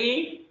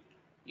 directly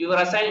you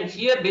are assigning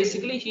here,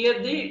 basically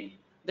here the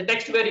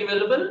text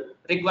variable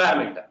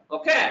requirement.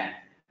 Okay,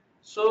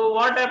 so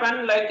what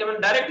happened, like,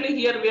 directly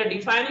here we are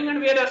defining and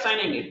we are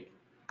assigning it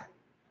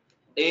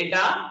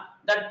data,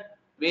 that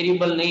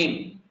variable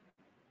name,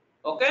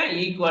 okay,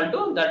 equal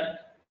to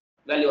that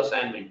value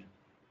assignment.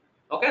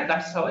 Okay,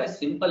 that's how a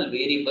simple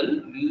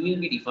variable we will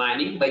be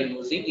defining by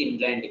using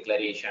inline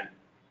declaration.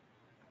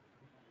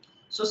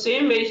 So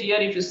same way here,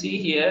 if you see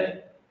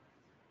here,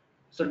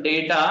 so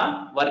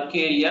data work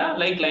area,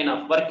 like line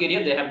of work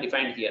area they have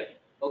defined here.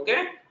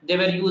 Okay, they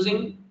were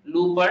using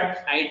looped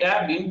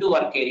itab into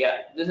work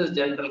area. This is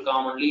general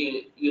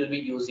commonly you will be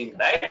using,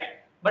 right?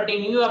 But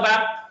in new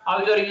ABAP,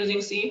 how you are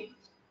using, see,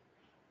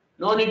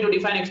 no need to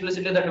define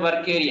explicitly that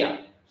work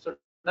area. So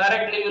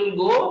directly you will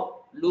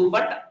go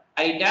looped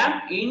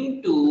itab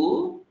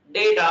into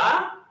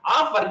data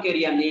of work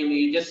area name.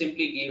 You just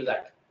simply give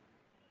that.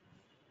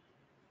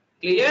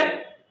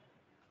 Clear?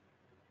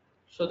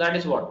 So that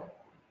is what.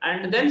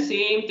 And then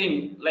same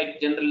thing, like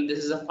generally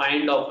this is a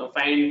find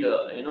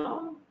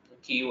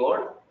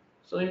keyword.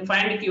 So in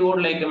find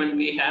keyword, like,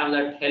 we have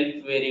that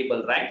help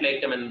variable, right?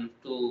 Like,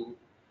 to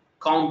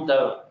count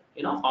the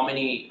how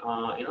many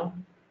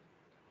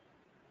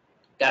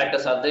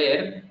characters are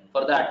there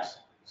for that.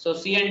 So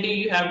CND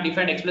you have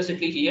defined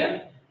explicitly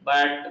here,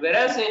 but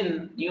whereas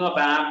in new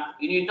ABAP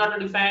you need not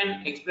to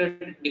define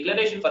explicit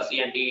declaration for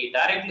CND.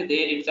 Directly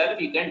there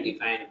itself you can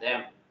define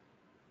them.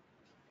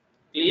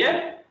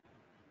 Clear?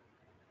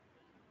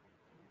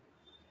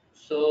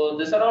 So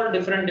these are all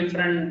different.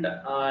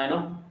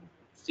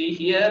 See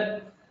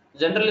here,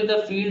 generally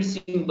the field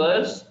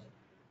symbols.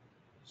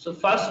 So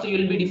first you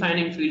will be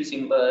defining field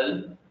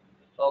symbol.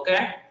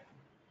 Okay.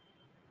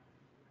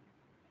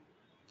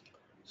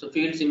 So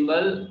field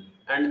symbol,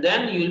 and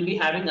then you will be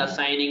having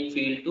assigning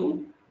field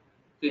to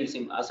field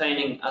symbol.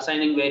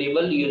 Assigning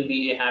variable you will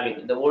be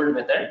having the old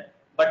method.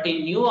 But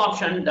in new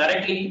option,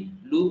 directly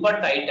loop or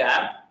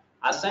tab,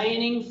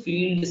 assigning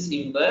field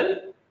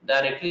symbol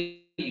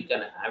directly you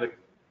can have it.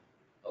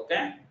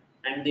 Okay,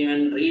 and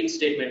even read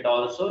statement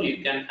also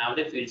you can have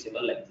the field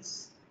symbol like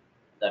this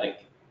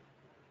directly.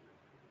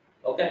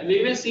 Okay,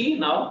 we will see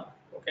now.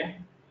 Okay,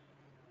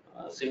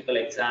 simple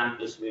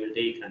examples we will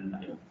take, and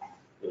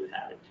we will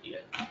have it here.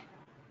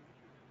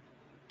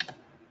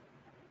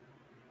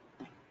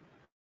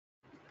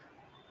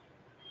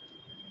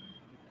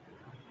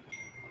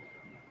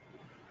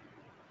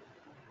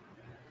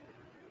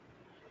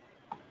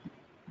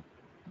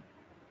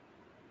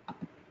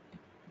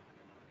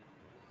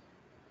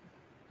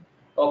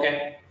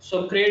 Okay,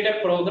 so create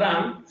a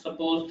program.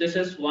 Suppose this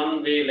is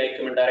one way, like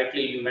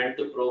directly you went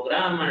to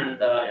program, and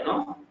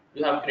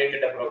you have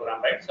created a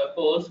program, right?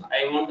 Suppose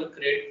I want to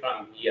create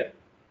from here.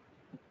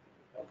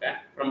 Okay,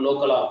 from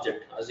local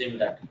object. Assume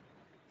that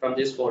from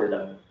this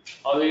folder.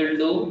 How we will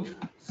do?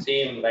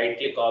 Same right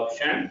click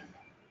option,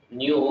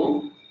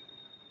 new.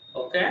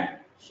 Okay,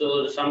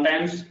 so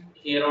sometimes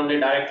here only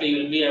directly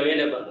you will be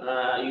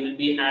available. You will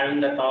be having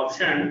that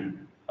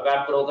option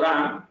about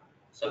program.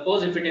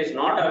 Suppose if it is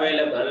not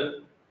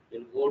available,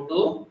 you'll go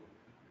to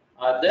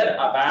other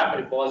ABAP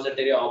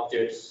repository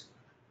objects.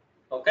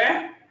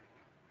 Okay,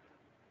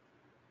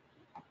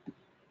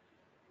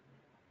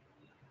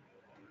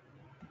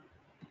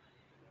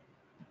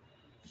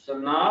 so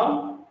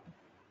now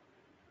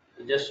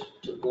just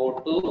go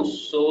to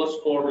source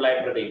code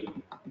library.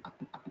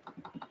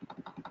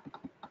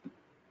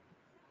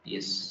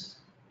 Yes,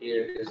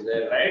 here it is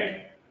there,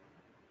 right?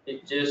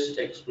 It just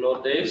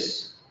explore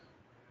this.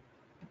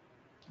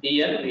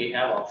 Here we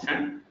have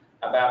option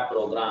ABAP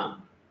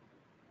program.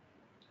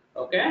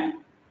 Okay,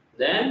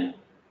 then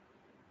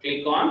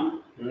click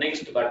on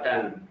next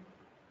button.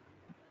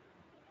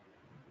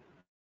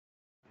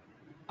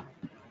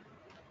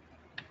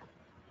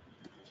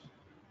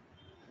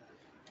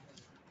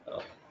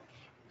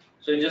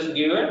 So just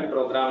give a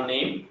program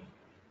name.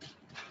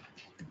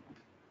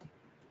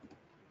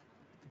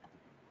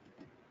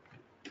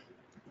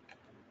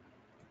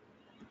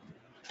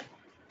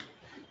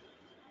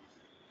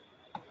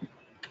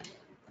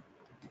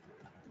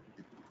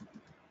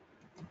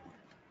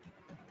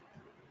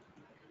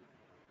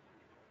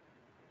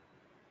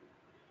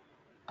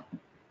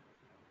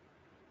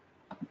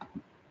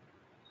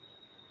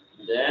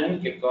 Then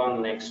click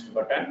on next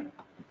button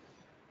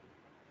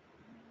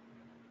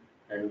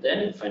and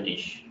then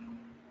finish.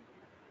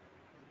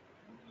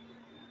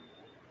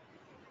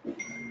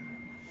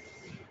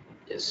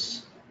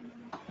 Yes.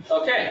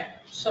 Okay.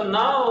 So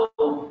now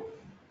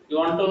you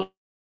want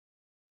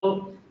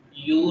to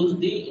use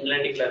the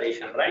inline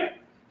declaration,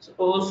 right?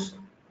 Suppose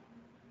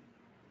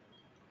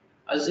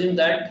assume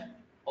that.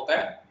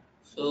 Okay.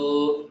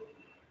 So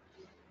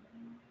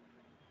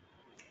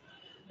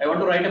I want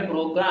to write a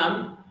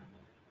program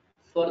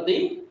for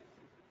the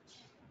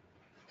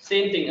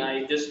same thing.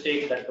 I just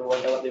take that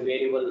whatever the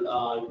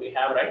variable we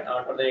have, right?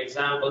 For the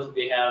examples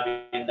we have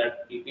in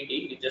that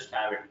PPT, we just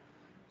have it.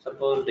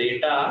 Suppose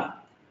data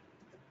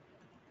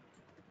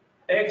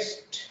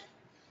text,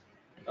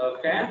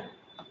 okay,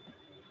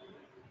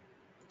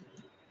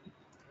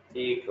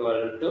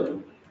 equal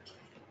to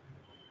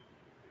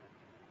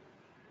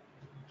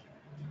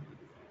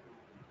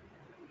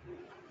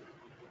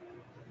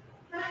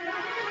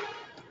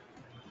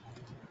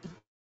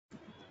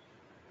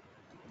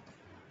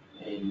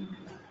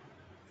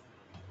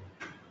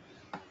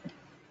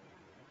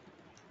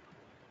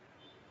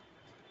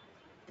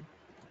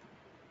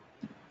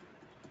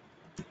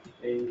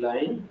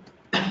inline.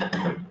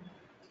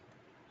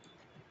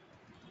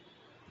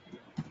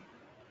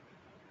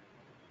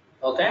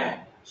 Okay,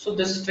 so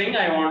this string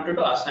I wanted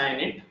to assign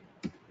it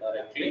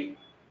directly.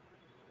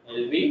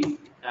 Will be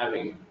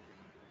having.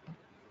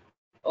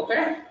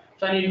 Okay,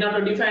 so I need now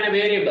to define a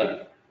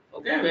variable.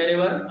 Okay,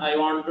 wherever I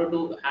wanted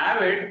to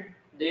have it,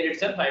 there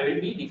itself I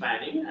will be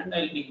defining and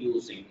I'll be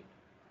using it.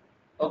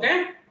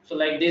 Okay, so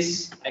like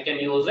this I can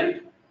use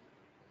it.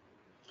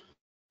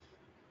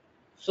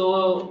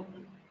 So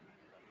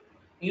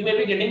you may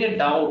be getting a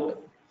doubt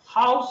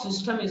how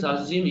system is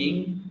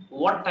assuming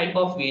what type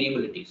of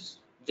variable it is.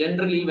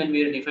 Generally, when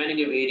we are defining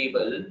a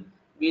variable,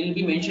 we will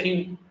be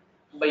mentioning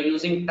by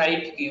using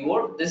type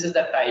keyword. This is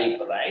the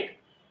type, right?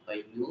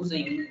 By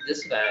using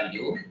this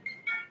value,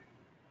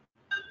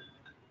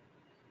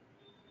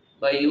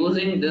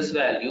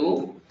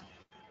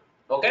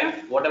 okay,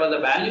 whatever the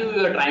value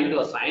you are trying to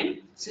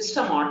assign,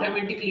 system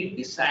automatically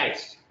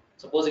decides.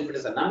 Suppose if it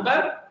is a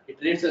number, it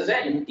reads as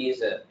an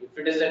integer. If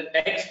it is a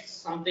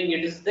text, something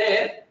it is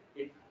there,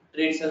 it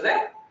reads as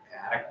a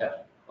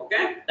character.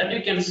 Okay, that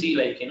you can see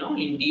like in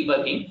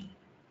debugging.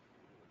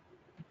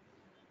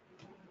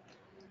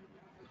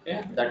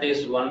 Okay, that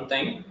is one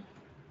thing.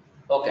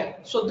 Okay,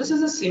 so this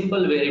is a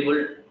simple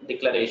variable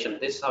declaration.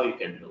 This is how you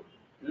can do.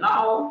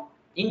 Now,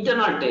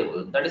 internal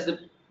table, that is the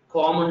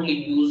commonly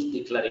used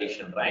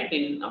declaration, right,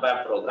 in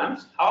ABAP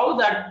programs. How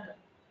that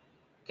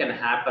can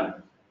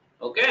happen?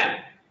 Okay,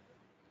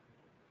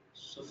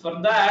 so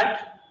for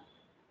that,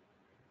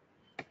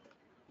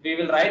 we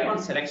will write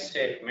one select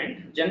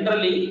statement.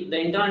 Generally, the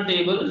internal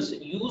tables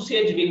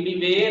usage will be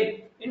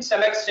where in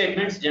select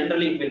statements,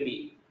 generally it will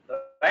be.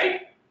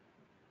 right?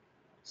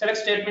 Select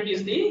statement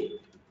is the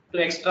to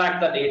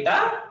extract the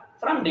data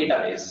from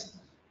database.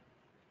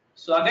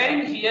 So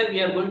again here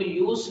we are going to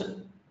use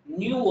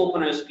new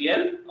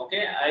OpenSQL.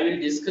 Okay, I will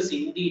discuss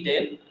in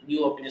detail new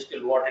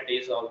OpenSQL, what it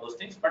is, all those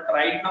things. But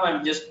right now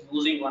I'm just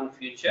using one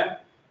feature.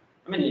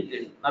 I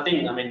mean,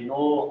 nothing. I mean,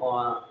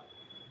 no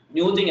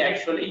new thing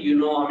actually.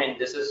 I mean,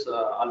 this is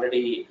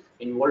already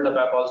in old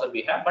ABAP also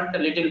we have, but a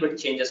little bit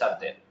changes are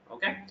there.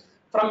 Okay,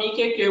 from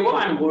EKKO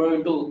I'm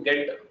going to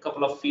get a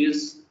couple of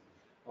fields.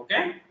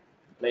 Okay,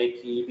 like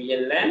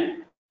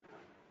EBLN.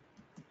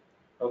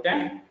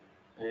 Okay,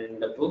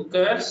 and the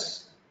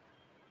bookers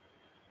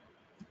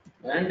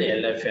and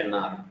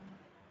LFNR.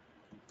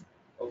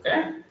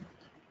 Okay,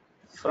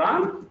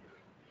 from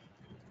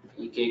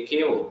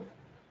EKKO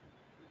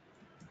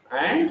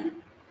and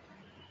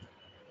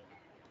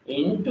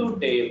into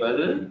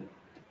table.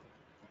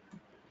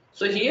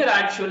 So here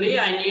actually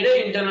I need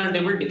an internal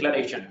table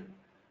declaration.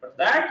 For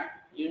that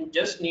you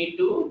just need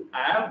to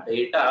have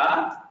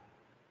data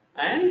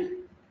and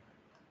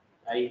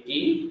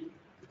IT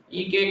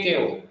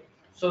EKKO.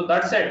 So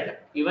that's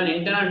it. Even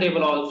internal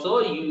table also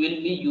you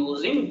will be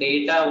using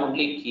data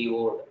only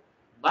keyword.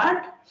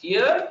 But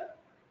here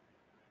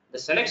the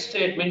select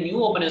statement, new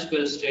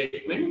OpenSQL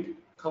statement,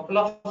 couple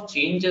of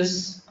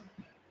changes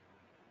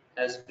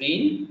has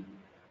been.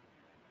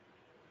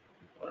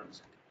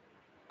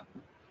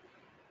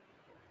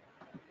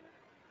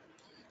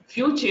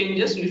 Few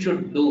changes you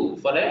should do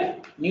for a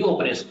new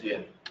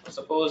OpenSQL.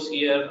 Suppose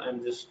here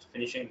I'm just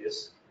finishing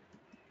this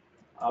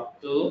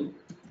up to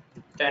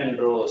 10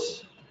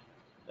 rows.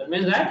 That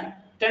means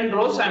that 10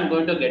 rows I'm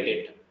going to get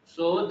it.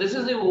 So this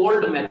is the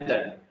old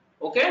method.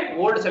 Okay,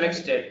 old select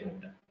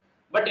statement.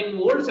 But in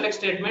old select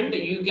statement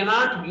you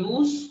cannot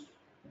use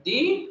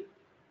the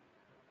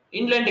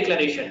inline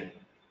declaration.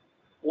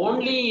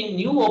 Only in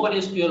new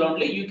OpenSQL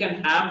only you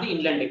can have the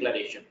inline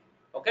declaration.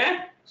 Okay,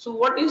 so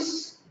what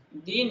is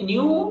the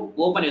new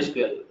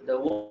OpenSQL?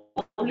 The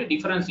only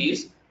difference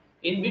is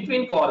in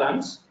between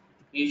columns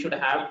you should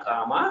have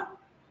comma.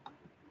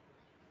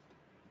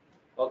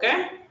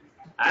 Okay,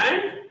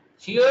 and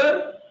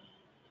here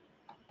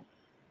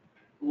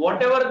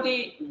whatever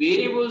the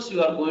variables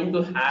you are going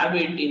to have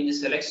it in the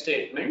select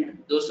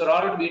statement, those are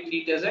all we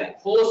treat as a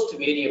host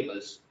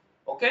variables.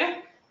 Okay,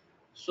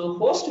 so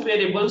host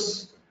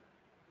variables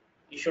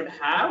you should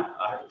have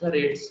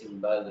 @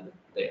 symbol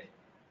there.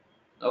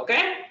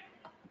 Okay,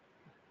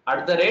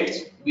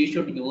 @ we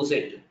should use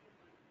it.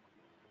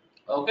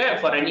 Okay,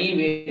 for any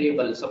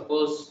variable.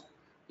 Suppose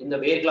in the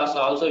var class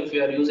also if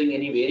you are using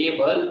any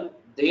variable,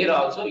 there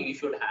also you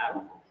should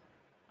have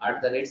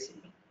 @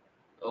 symbol.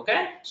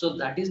 Okay, so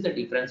that is the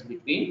difference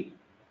between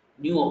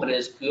new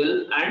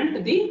OpenSQL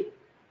and the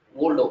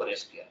old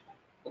OpenSQL.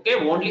 Okay,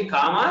 only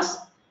commas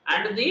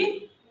and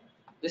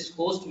this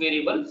host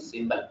variable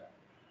symbol.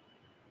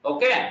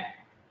 Okay,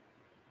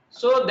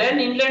 so then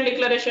inline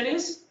declaration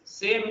is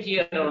same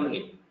here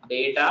only,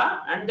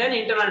 data and then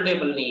internal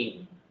table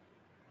name.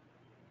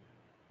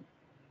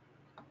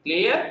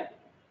 Clear?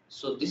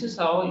 So this is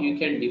how you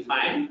can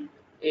define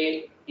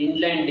a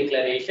inline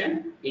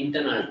declaration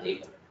internal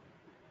table.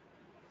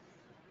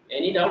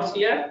 Any doubts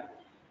here?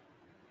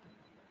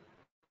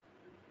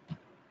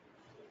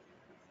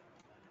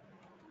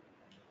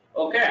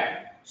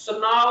 Okay, so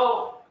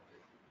now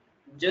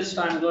just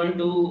I'm going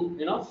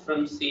to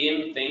from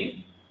same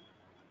thing,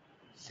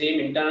 same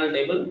internal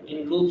table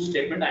in loop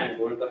statement I'm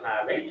going to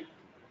have it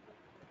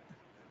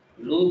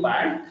loop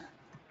at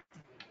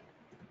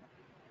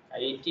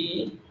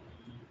IT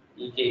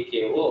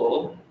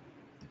EKKO.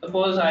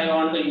 Suppose I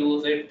want to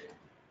use it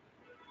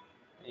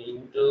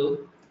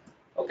into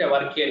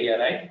work area,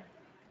 right?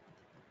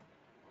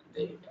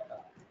 Data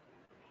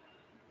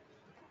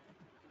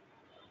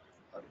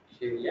work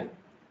area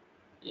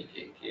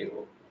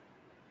EKKO.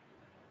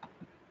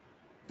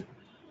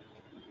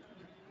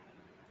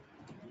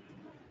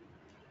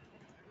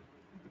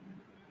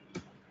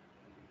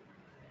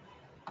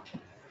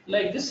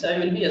 Like this I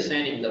will be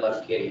assigning the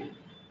work area.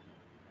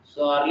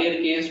 So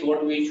earlier case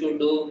what we should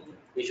do,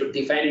 we should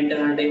define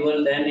internal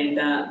table,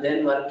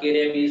 then work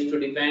area we used to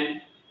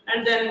define,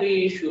 and then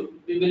we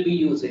will be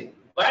using.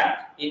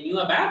 But in new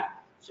ABAP,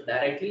 so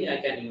directly I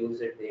can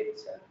use it there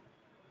itself.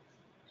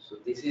 So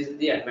this is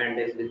the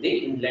advantage with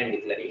the inline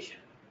declaration.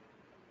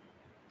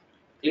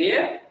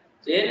 Clear?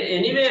 So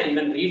anyway,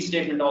 even read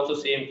statement also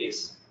same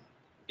case.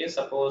 Okay,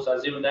 suppose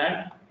assume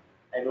that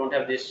I don't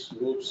have this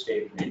loop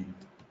statement.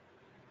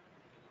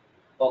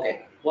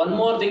 Okay, one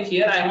more thing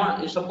here.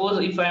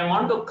 Suppose if I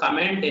want to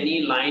comment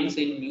any lines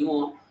in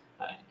new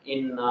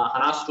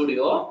HANA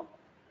Studio.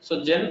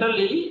 So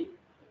generally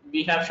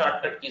we have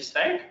shortcut keys,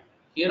 right?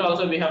 Here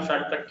also we have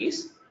shortcut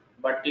keys,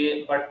 but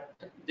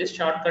this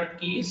shortcut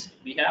keys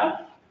we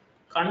have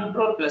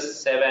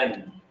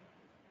Ctrl+7.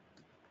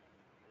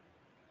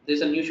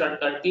 This is a new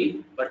shortcut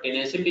key, but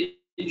in SAP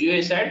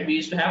GUI side we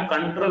used to have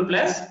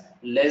Ctrl+<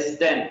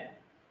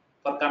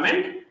 for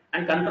comment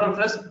and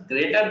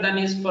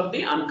Ctrl+> is for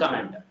the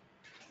uncomment.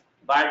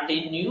 But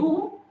in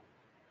new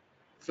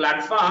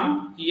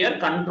platform here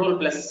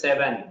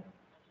Ctrl+7.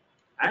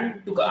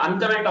 and to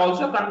uncomment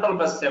also control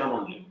plus 7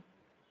 only.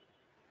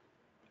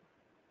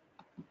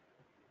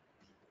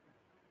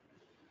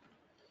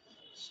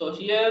 So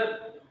here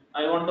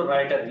I want to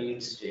write a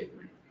read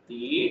statement.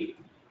 Read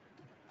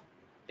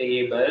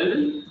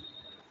table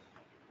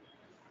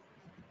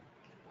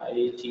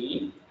it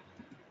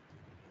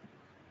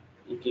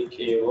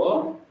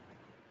ekko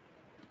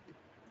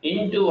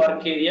into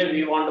work area.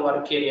 We want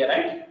work area,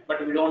 right?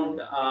 But we don't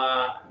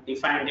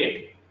define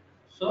it.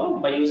 So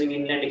by using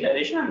inline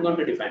declaration, I'm going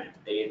to define it.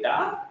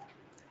 Data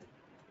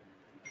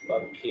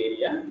work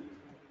area.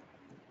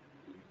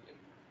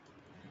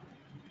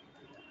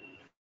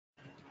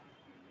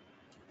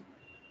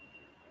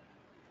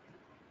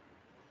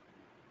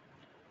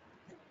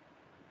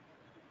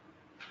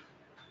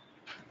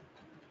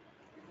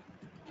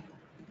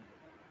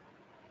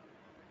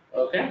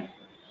 Okay.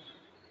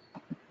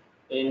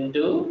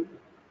 Into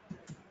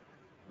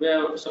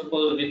where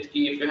suppose with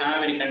key, if you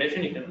have any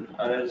condition, you can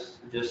or else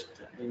just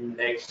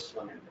index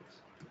one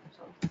index.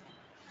 So,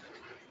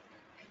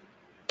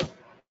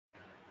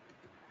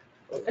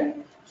 okay.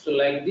 So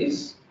like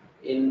this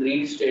in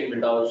read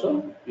statement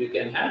also you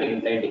can have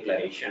inline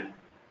declaration.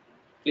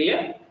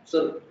 Clear?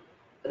 So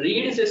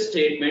read is a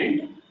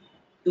statement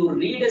to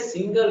read a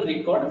single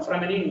record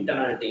from an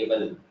internal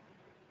table.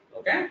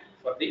 Okay,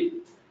 for the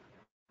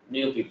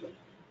new people.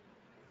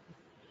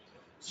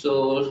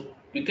 So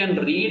you can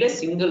read a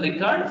single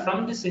record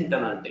from this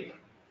internal table.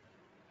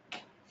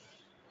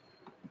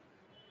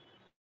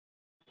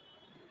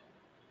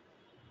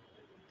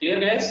 Clear,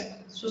 guys?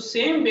 So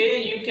same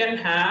way you can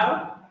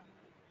have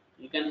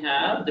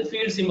the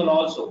field symbol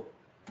also.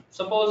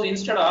 Suppose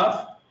instead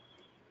of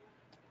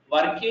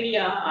work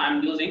area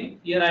I'm using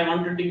here, I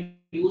wanted to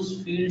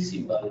use field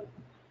symbol.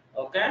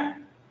 Okay,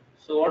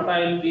 so what I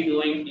will be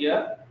doing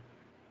here,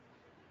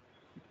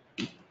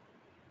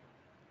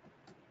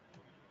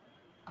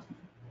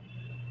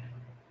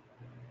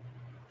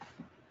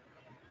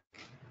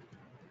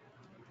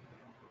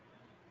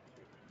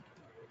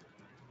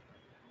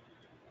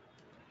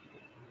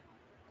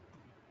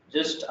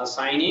 just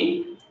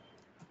assigning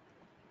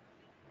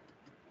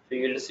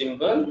field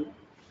symbol,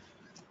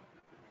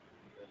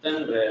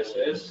 then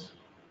braces,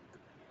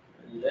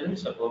 and then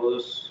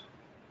suppose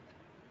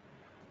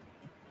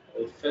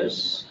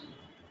fs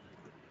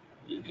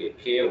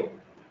ekko.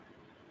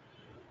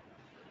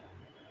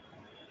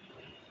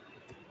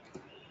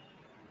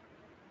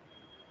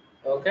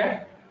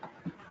 Okay,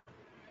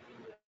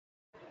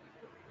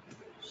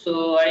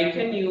 so I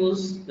can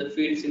use the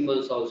field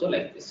symbols also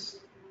like this.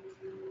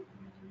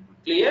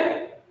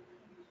 Clear?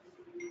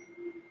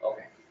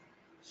 Okay,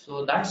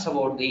 so that's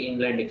about the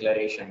inline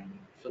declaration.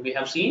 So we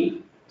have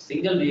seen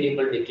single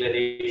variable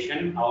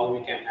declaration, how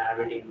we can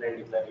have it inline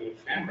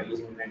declaration by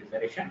using inline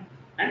declaration,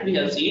 and we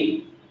have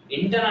seen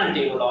internal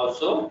table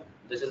also.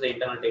 This is the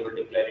internal table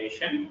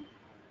declaration.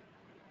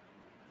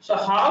 So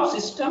how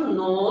system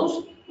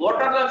knows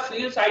what are the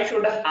fields I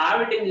should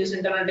have it in this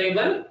internal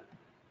table?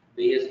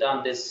 Based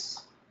on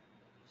this,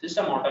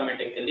 system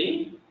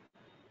automatically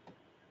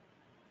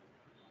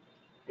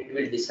it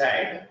will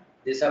decide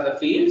these are the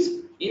fields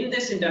in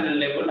this internal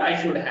table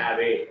I should have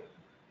it.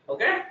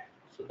 Okay,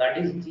 so that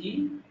is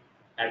the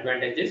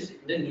advantages in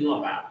the new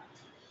ABAP.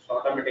 So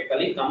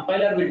automatically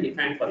compiler will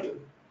define for you.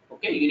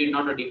 Okay, you need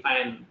not to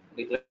define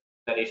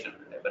declaration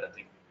and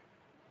everything.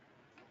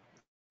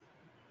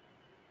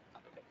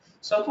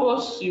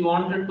 Suppose you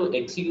wanted to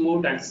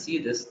execute and see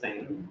this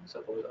thing.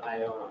 Suppose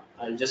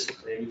I'll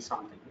just print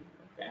something.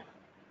 Okay.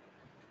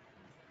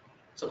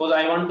 Suppose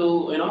I want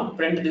to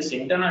print this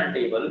internal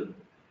table.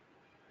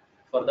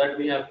 For that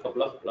we have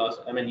couple of class.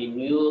 I mean in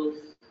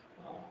new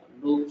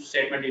loop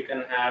statement you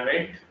can have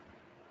it.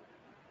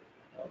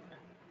 Okay.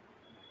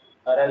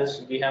 Or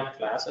else we have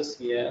classes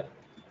here.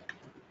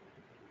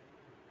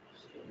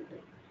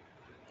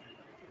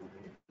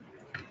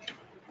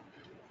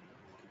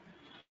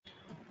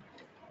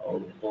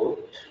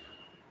 Output.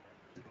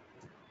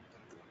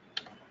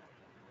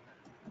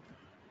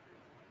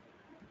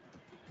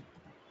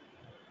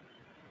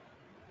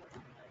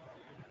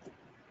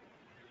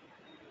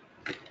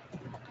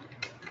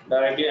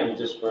 Directly I'm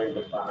just going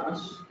to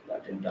pass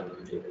that internal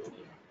table.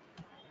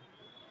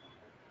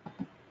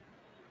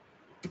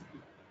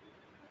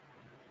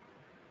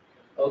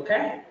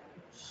 Okay,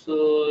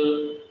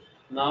 so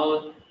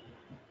now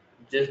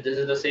just this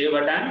is the save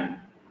button,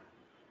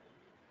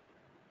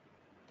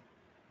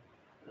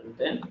 and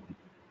then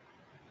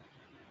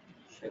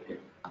check it,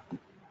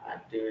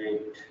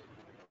 activate.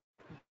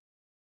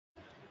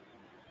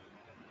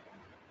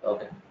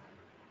 Okay,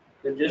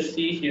 so just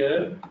see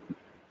here.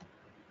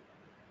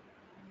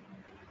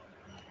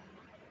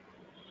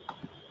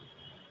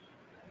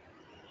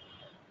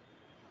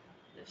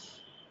 Yes.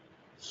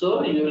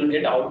 So you will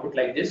get output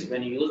like this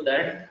when you use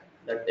that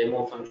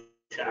demo function,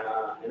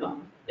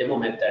 demo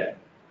method.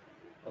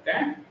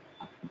 Okay.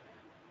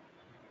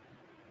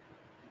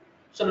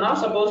 So now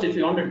suppose if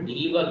you want to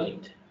debug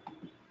it,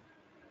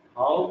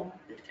 how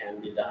it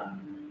can be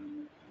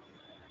done.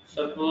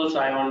 Suppose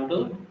I want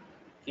to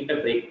keep a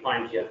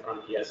breakpoint here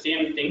from here.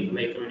 Same thing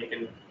like when you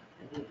can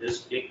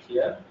just click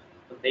here.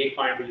 The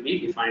breakpoint will be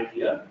defined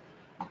here,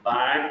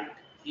 but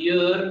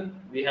here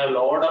we have a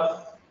lot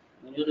of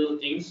new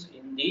things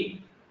in the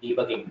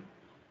debugging.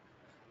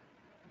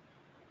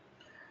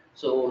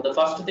 So the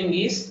first thing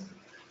is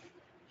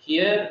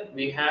here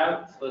we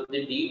have for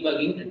the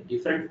debugging a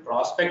different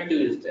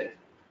perspective is there.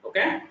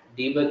 Okay,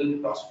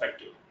 debugging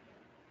perspective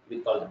we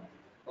call it.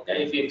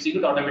 Okay, if you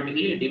execute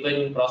automatically,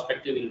 debugging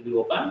perspective will be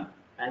open,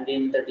 and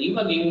in the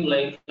debugging,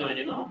 like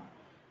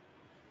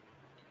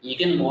you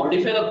can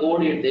modify the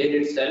code there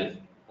itself.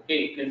 Okay,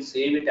 you can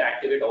save it,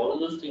 activate all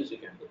those things you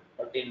can do.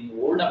 But in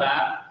old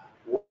ABAP,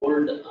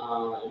 old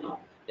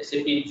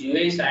SAP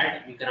GUI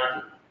side, you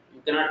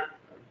cannot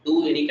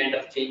do any kind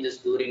of changes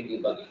during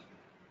debugging.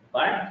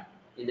 But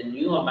in the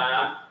new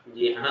ABAP,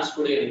 the HANA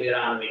Studio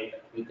environment,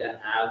 you can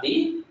have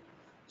the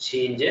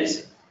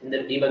changes in the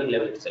debugging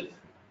level itself.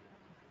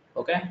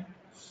 Okay,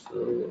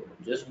 so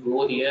just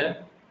go here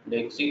and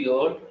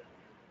execute.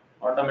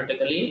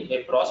 Automatically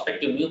a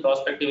prospective, new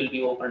prospective will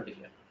be opened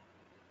here.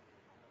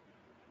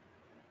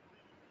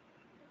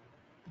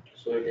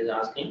 So it is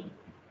asking,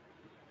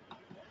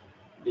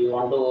 do you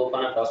want to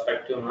open a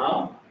prospective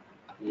now?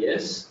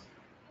 Yes.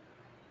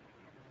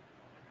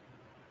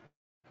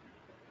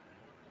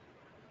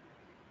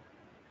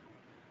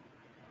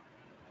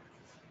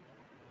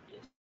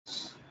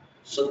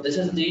 So this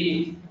is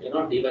the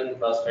debugging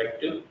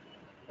perspective.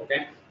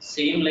 Okay,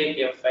 same like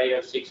F5,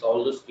 F6,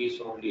 all those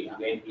keys only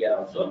again here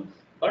also.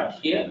 But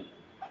here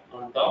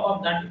on top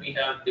of that we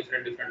have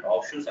different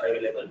options are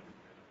available.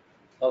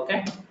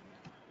 Okay.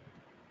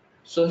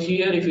 So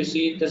here if you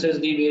see, this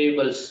is the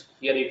variables.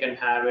 Here you can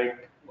have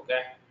it.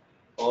 Okay,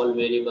 all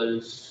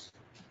variables.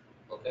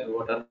 Okay,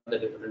 what are the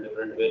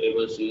different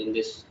variables in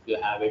this? You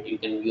have it. You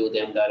can view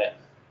them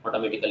direct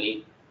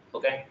automatically.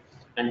 Okay,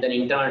 and then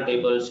internal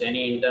tables.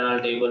 Any internal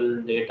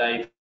table data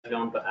if you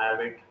want to have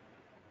it.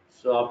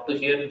 So up to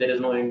here there is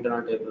no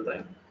internal table,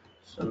 right?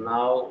 So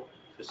now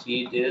if you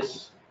see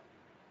this,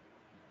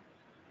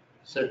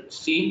 so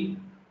see,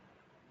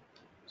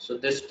 so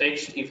this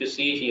text if you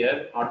see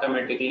here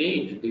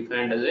automatically it is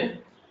defined as a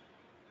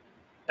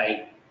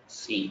type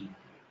C.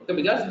 Okay,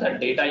 because the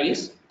data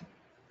is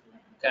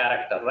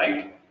character,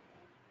 right?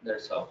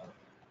 That's how.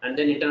 And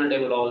then internal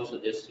table also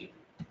just see.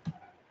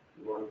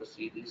 You want to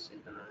see this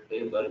internal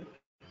table,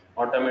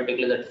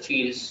 automatically that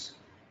fields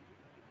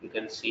you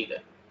can see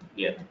that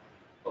here.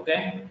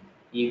 Okay,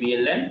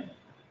 EVLN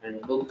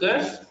and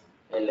bookers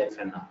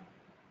LFNR.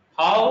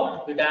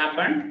 How it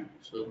happened?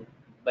 So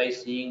by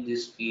seeing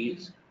these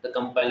fields, the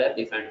compiler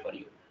defined for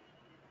you.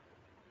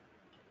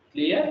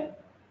 Clear?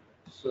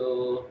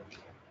 So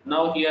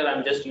now here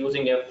I'm just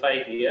using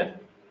F5 here.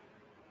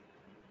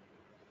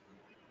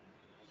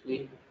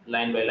 See,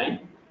 line by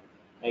line,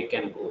 I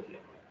can go here.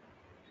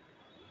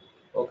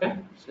 Okay,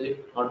 see,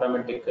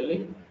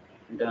 automatically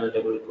internal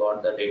table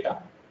got the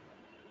data.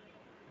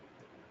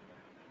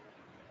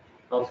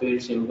 Now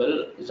field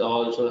symbol is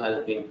also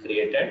has been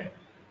created.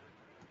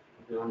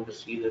 If you want to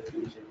see the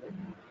field symbol,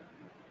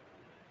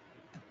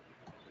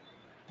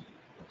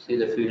 see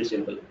the field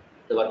symbol.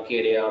 The work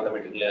area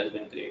automatically has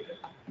been created.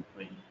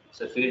 It's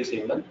a field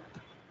symbol.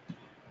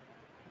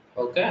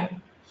 Okay,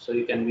 so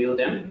you can view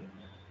them,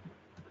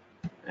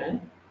 and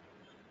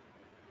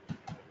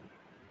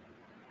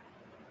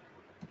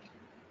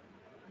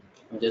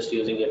I'm just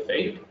using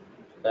F8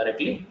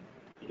 directly.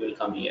 It will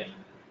come here.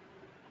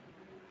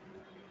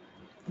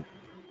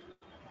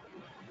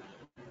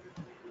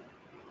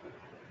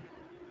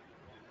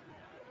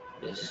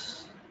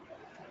 Yes.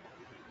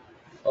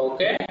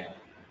 Okay.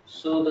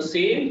 So the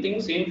same thing,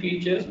 same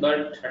features,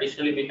 but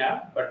additionally we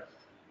have. But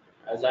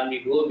as we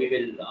go, we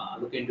will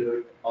look into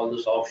it, all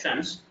those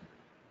options.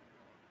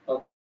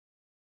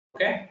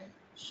 Okay.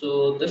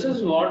 So this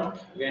is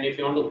what, when if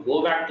you want to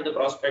go back to the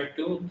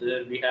perspective,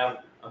 we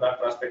have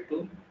about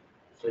perspective.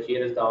 So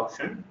here is the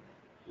option.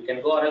 You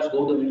can go or else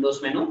go to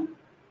Windows menu.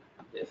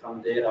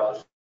 From there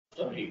also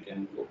you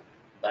can go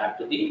back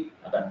to the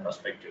other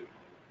perspective.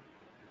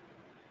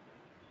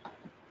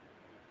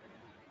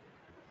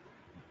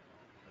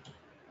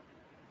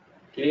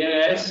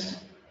 Clear guys?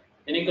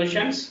 Any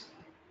questions?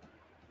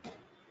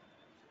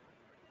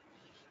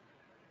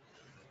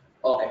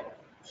 Okay,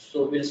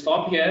 so we'll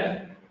stop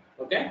here.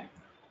 Okay,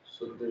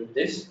 so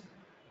this,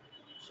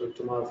 so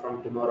tomorrow,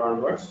 from tomorrow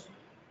onwards,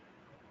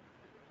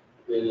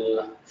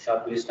 we'll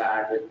sharply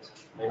start with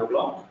 9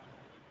 o'clock.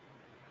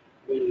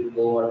 We'll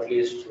go at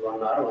least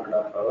 1 hour,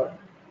 1.5 hours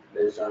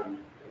based on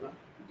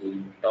the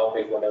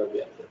topic whatever we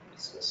have to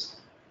discuss.